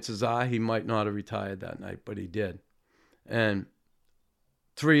chances are he might not have retired that night, but he did. And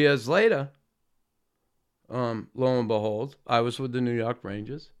 3 years later, lo and behold, I was with the New York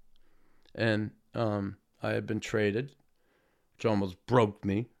Rangers, and I had been traded, which almost broke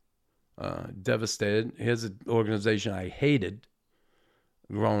me, devastated. Here's an organization I hated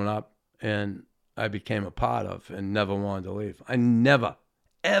growing up, and I became a part of and never wanted to leave. I never,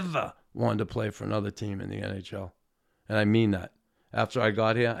 ever wanted to play for another team in the NHL. And I mean that. After I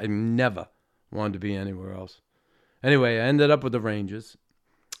got here, I never wanted to be anywhere else. Anyway, I ended up with the Rangers,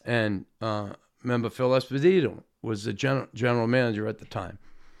 and remember Phil Esposito was the general manager at the time.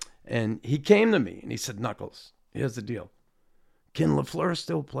 And he came to me and he said, Knuckles, here's the deal. Can Lafleur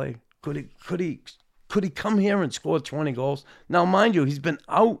still play? Could he come here and score 20 goals? Now, mind you, he's been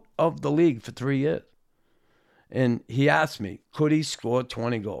out of the league for 3 years. And he asked me, could he score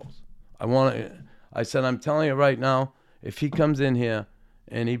 20 goals? I said, I'm telling you right now, if he comes in here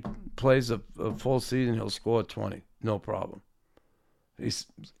and he plays a full season, he'll score 20. No problem.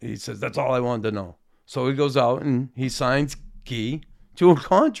 He says, that's all I wanted to know. So he goes out and he signs Guy to a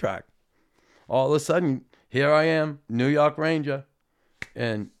contract. All of a sudden, here I am, New York Ranger,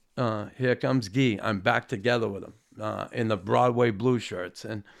 and here comes Guy. I'm back together with him in the Broadway blue shirts.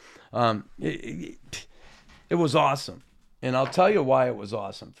 And it was awesome. And I'll tell you why it was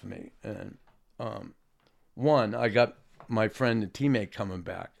awesome for me. And one, I got my friend and teammate coming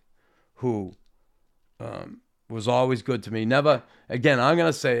back who was always good to me. Never, again, I'm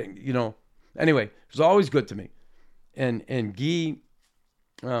going to say, anyway, it was always good to me. And Guy,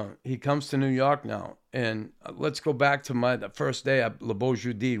 he comes to New York now. And let's go back to the first day at Le Beau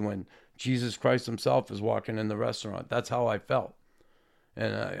Jeudi when Jesus Christ himself is walking in the restaurant. That's how I felt.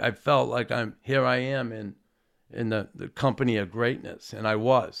 And I felt like here I am in the company of greatness. And I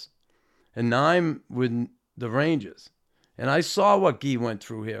was. And now I'm with the Rangers. And I saw what Guy went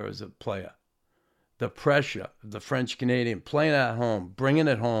through here as a player. The pressure of the French Canadian, playing at home, bringing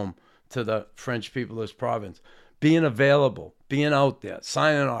it home to the French people of this province, being available, being out there,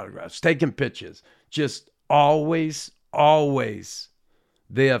 signing autographs, taking pictures, just always, always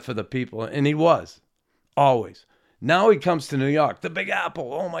there for the people. And he was, always. Now he comes to New York, the Big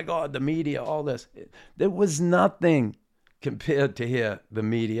Apple, oh my God, the media, all this. There was nothing compared to here, the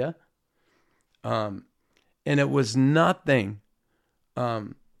media. And it was nothing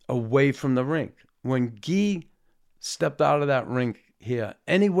away from the rink. When Guy stepped out of that rink here,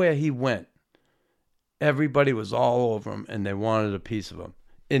 anywhere he went, everybody was all over him and they wanted a piece of him.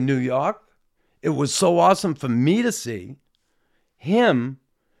 In New York, it was so awesome for me to see him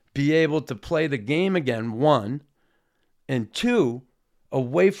be able to play the game again, one, and two,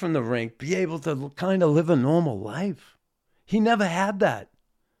 away from the rink, be able to kind of live a normal life. He never had that.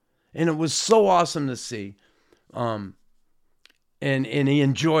 And it was so awesome to see. And he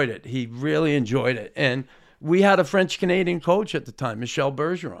enjoyed it. He really enjoyed it. And we had a French-Canadian coach at the time, Michel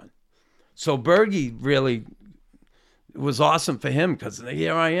Bergeron. So Bergie really, it was awesome for him because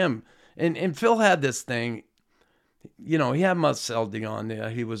here I am. And Phil had this thing, he had Marcel Dion there.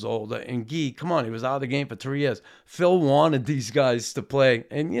 He was older. And Guy, come on, he was out of the game for 3 years. Phil wanted these guys to play.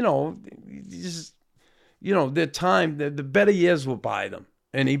 And, their time, the better years will buy them.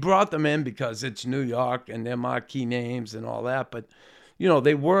 And he brought them in because it's New York and they're marquee names and all that. But,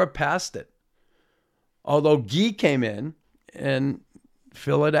 they were past it. Although Guy came in and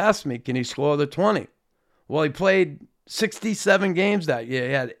Phil had asked me, can he score the 20? Well, he played 67 games that year.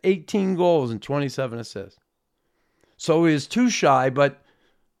 He had 18 goals and 27 assists. So he was too shy, but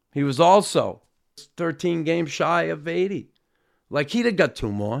he was also 13 games shy of 80. Like he'd have got 2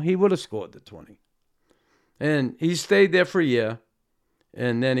 more. He would have scored the 20. And he stayed there for a year.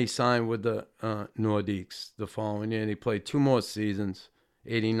 And then he signed with the Nordiques the following year. And he played 2 more seasons,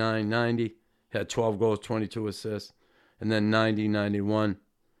 89, 90. Had 12 goals, 22 assists. And then 90, 91,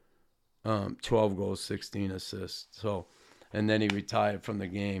 12 goals, 16 assists. So, and then he retired from the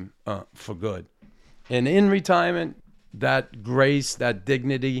game for good. And in retirement, that grace, that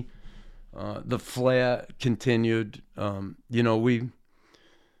dignity, the flair continued. I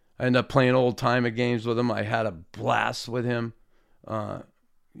ended up playing old-timer games with him. I had a blast with him.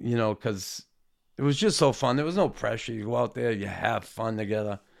 Because it was just so fun. There was no pressure. You go out there, you have fun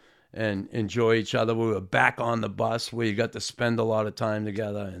together and enjoy each other. We were back on the bus where you got to spend a lot of time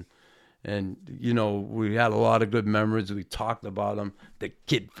together. And we had a lot of good memories. We talked about him, the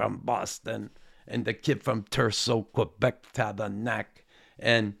kid from Boston and the kid from Terceau, Quebec, Tabarnak.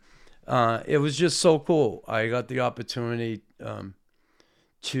 And it was just so cool. I got the opportunity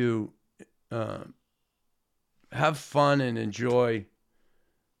to have fun and enjoy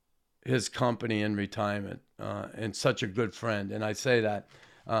his company in retirement, and such a good friend. And I say that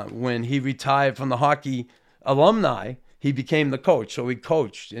when he retired from the hockey alumni, he became the coach. So he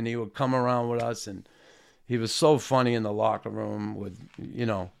coached and he would come around with us, and he was so funny in the locker room with,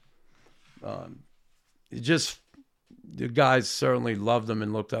 the guys certainly loved him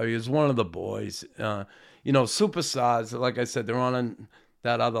and looked up. He was one of the boys. Superstars, like I said, they're on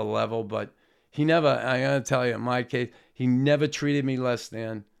that other level, but he never, I gotta tell you, in my case, he never treated me less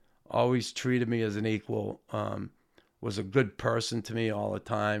than, always treated me as an equal, was a good person to me all the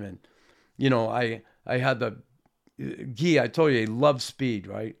time. And, I had Guy, I told you, he loved speed,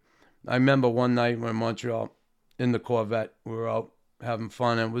 right? I remember one night when in Montreal, in the Corvette, we were out having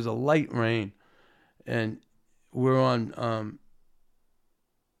fun, and it was a light rain. And we were on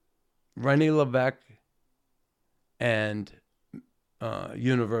René Lévesque and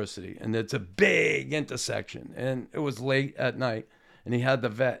University, and it's a big intersection, and it was late at night, and he had the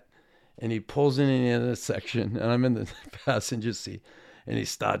vet, and he pulls in the intersection, and I'm in the passenger seat, and he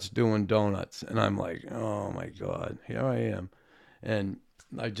starts doing donuts, and I'm like, oh my God, here I am. And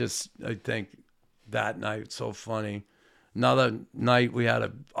I think that night, so funny. Another night, we had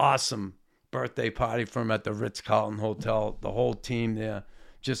an awesome birthday party for him at the Ritz-Carlton Hotel, the whole team there,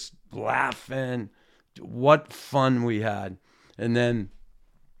 just laughing. What fun we had. And then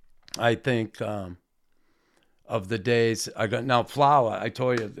I think of the days. I got now Flower. I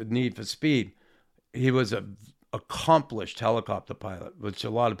told you the Need for Speed. He was a accomplished helicopter pilot, which a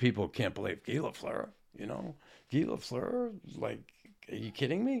lot of people can't believe. Guy Lafleur, Guy Lafleur. Like, are you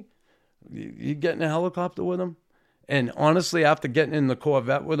kidding me? You get in a helicopter with him? And honestly, after getting in the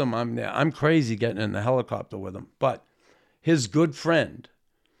Corvette with him, I'm crazy getting in the helicopter with him. But his good friend,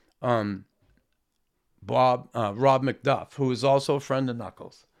 Rob McDuff, who is also a friend of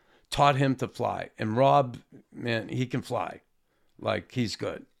Knuckles, taught him to fly. And Rob, man, he can fly. Like, he's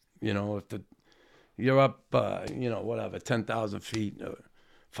good. If you're up, whatever, 10,000 feet, or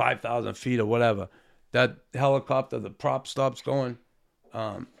 5,000 feet or whatever, that helicopter, the prop stops going,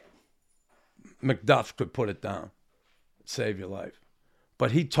 McDuff could put it down, save your life.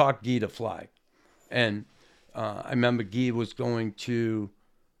 But he taught Guy to fly. And I remember Guy was going to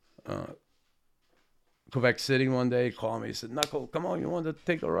Quebec City one day. He called me. He said, Knuckle, come on, you want to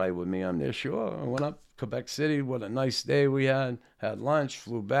take a ride with me? I'm there, sure. I went up Quebec City. What a nice day we had lunch,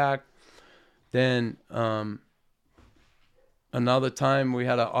 flew back. Then another time we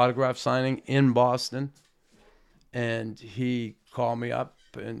had an autograph signing in Boston, and he called me up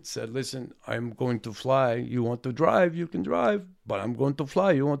and said, listen, I'm going to fly. You want to drive? You can drive, but I'm going to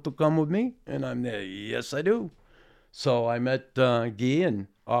fly. You want to come with me? And I'm there, yes, I do. So I met Guy, and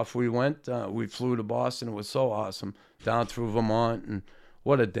off we went. We flew to Boston. It was so awesome, down through Vermont, and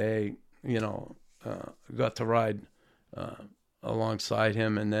what a day, got to ride alongside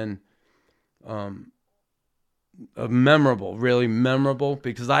him. And then really memorable,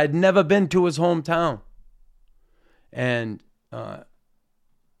 because I had never been to his hometown. And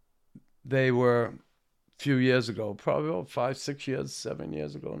they were a few years ago, probably 5, 6 years, 7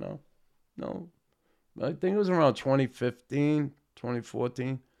 years ago now. No, I think it was around 2015,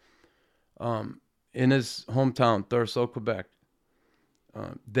 2014. In his hometown, Thurso, Quebec,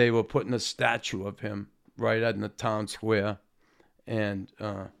 they were putting a statue of him right in the town square. And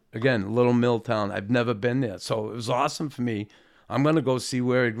again, little mill town. I've never been there. So it was awesome for me. I'm going to go see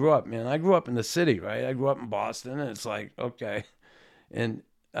where he grew up. Man, I grew up in the city, right? I grew up in Boston, and it's like, okay. And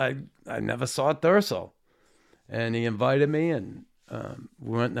I never saw Thurso. And he invited me, and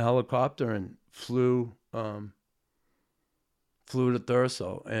we went in the helicopter and flew to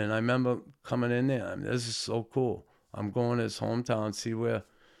Thurso. And I remember coming in there. I mean, this is so cool. I'm going to his hometown, see where,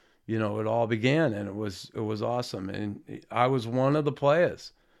 it all began. And it was awesome. And I was one of the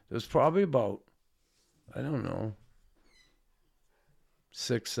players. There's probably about, I don't know,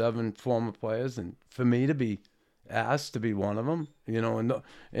 6, 7 former players. And for me to be asked to be one of them,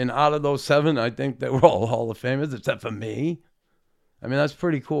 and out of those 7, I think they were all Hall of Famers, except for me. I mean, that's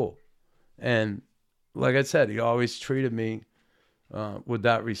pretty cool. And like I said, he always treated me with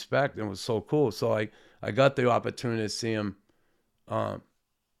that respect, and it was so cool. So I got the opportunity to see him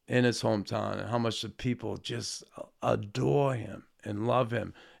in his hometown, and how much the people just adore him and love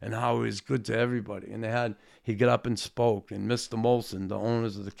him, and how he was good to everybody. And he got up and spoke, and Mr. Molson, the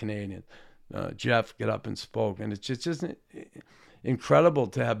owners of the Canadians, Jeff, got up and spoke. And it's just incredible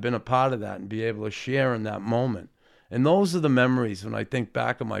to have been a part of that and be able to share in that moment. And those are the memories when I think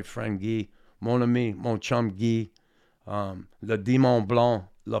back of my friend Guy, mon ami, mon chum Guy, le Démon Blond,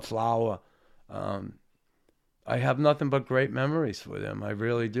 Lafleur. I have nothing but great memories with him. I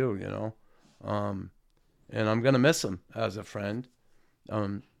really do, and I'm going to miss him as a friend.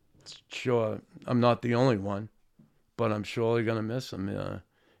 Sure, I'm not the only one, but I'm surely going to miss him.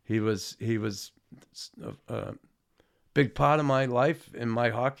 He was a big part of my life in my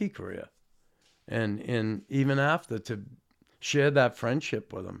hockey career, and even after, to share that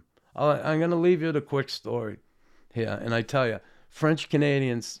friendship with him. I'm going to leave you with a quick story here, and I tell you, French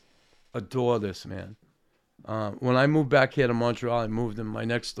Canadians adore this man. When I moved back here to Montreal, I moved in my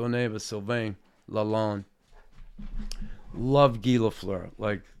next door neighbor, Sylvain Lalonde. Loved Guy Lafleur,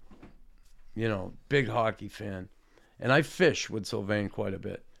 big hockey fan. And I fish with Sylvain quite a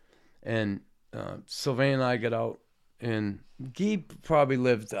bit. And Sylvain and I get out, and Guy probably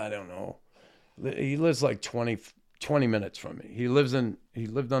lived, I don't know, he lives like 20 minutes from me. He lived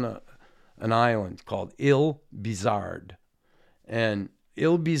on an island called Ile Bizarre. And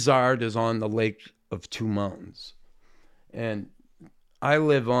Ile Bizarre is on the Lake of Two Mountains. And I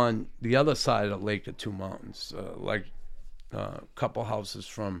live on the other side of the Lake of Two Mountains, a couple houses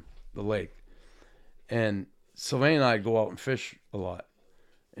from the lake. And Sylvain and I go out and fish a lot.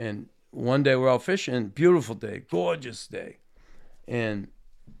 And one day we're out fishing, beautiful day, gorgeous day. And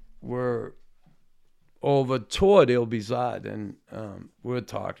we're over toward Ile Bizarre, and we're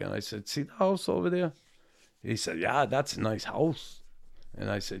talking. I said, see the house over there? He said, yeah, that's a nice house. And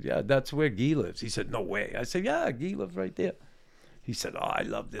I said, yeah, that's where Guy lives. He said, no way. I said, yeah, Guy lives right there. He said, "Oh, I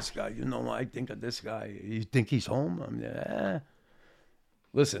love this guy. You know, I think of this guy. You think he's home?" I'm like,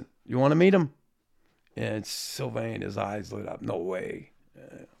 listen, you want to meet him? And Sylvain, his eyes lit up. No way.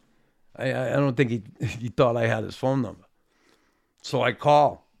 I don't think he thought I had his phone number. So I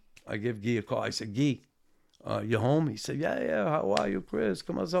call. I give Guy a call. I said, Guy, you home? He said, yeah. How are you, Chris?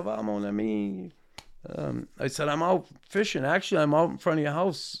 Comment ça va, mon ami? I said, I'm out fishing. Actually, I'm out in front of your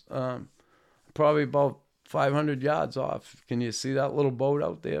house, probably about 500 yards off. Can you see that little boat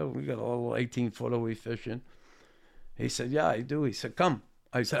out there? We got a little 18-footer we fishing. He said, yeah, I do. He said, come.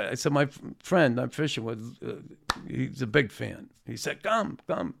 I said, my friend I'm fishing with, he's a big fan. He said, come.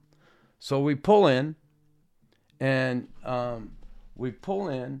 So we pull in, and we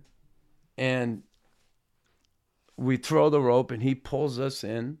throw the rope, and he pulls us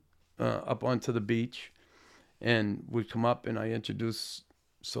in up onto the beach, and we come up, and I introduce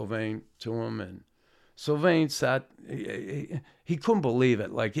Sylvain to him, and Sylvain sat. He couldn't believe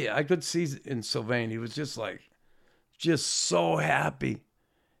it. Like I could see in Sylvain, he was just so happy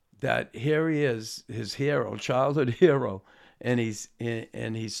that here he is, his hero, childhood hero, and he's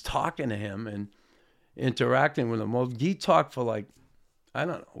talking to him and interacting with him. Well, Guy talked for I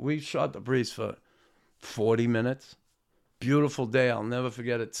don't know. We shot the breeze for 40 minutes. Beautiful day. I'll never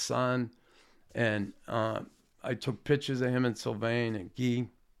forget it. Sun. And I took pictures of him and Sylvain and Guy.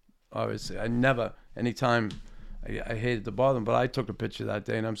 Obviously, anytime I hated to bother him, but I took a picture that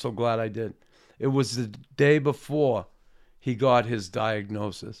day, and I'm so glad I did. It was the day before he got his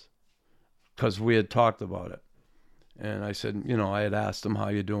diagnosis, because we had talked about it. And I said, I had asked him, how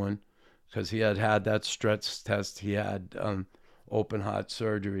you doing? Because he had that stress test. He had open heart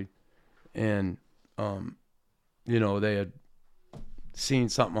surgery. And, they had seen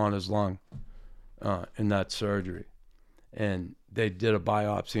something on his lung in that surgery. And they did a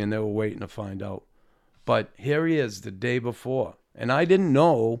biopsy, and they were waiting to find out. But here he is the day before. And I didn't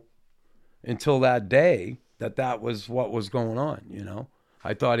know until that day that was what was going on,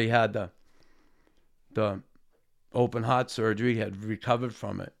 I thought he had the open heart surgery, had recovered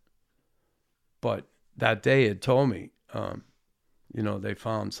from it. But that day it told me, they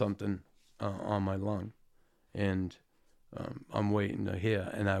found something on my lung. And I'm waiting to hear,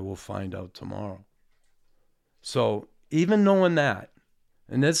 and I will find out tomorrow. So even knowing that,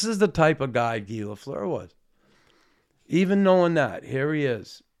 and this is the type of guy Guy Lafleur was, even knowing that, here he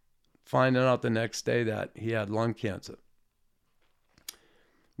is, finding out the next day that he had lung cancer.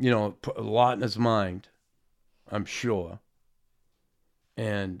 A lot in his mind, I'm sure.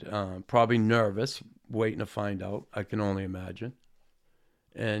 And probably nervous, waiting to find out, I can only imagine.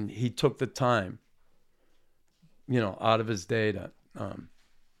 And he took the time, out of his day to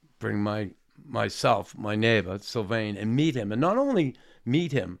bring myself, my neighbor, Sylvain, and meet him. And not only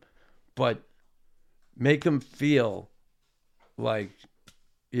meet him, but make him feel like,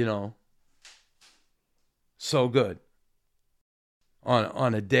 so good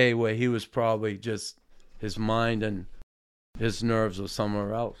on a day where he was probably just, his mind and his nerves were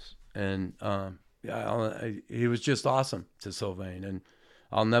somewhere else. And he was just awesome to Sylvain, and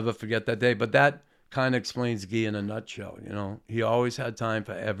I'll never forget that day. But that kind of explains Guy in a nutshell. He always had time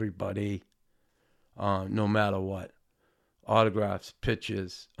for everybody, no matter what. Autographs,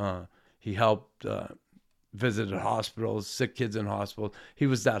 pictures. He helped, visited hospitals, sick kids in hospitals. He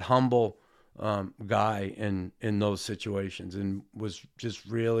was that humble guy in those situations, and was just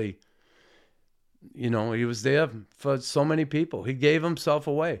really, he was there for so many people. He gave himself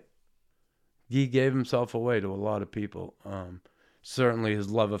away. He gave himself away to a lot of people. Certainly his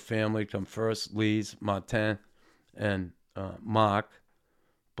love of family come first, Lise, Martin, and Mark.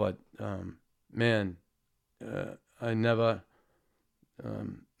 But, I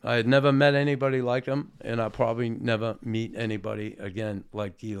had never met anybody like him, and I'll probably never meet anybody again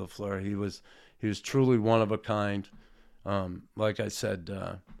like Guy Lafleur. He was truly one of a kind. Like I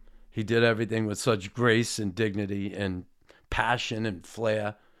said, he did everything with such grace and dignity and passion and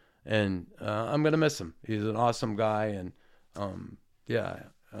flair. And I'm going to miss him. He's an awesome guy, and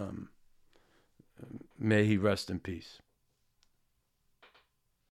may he rest in peace.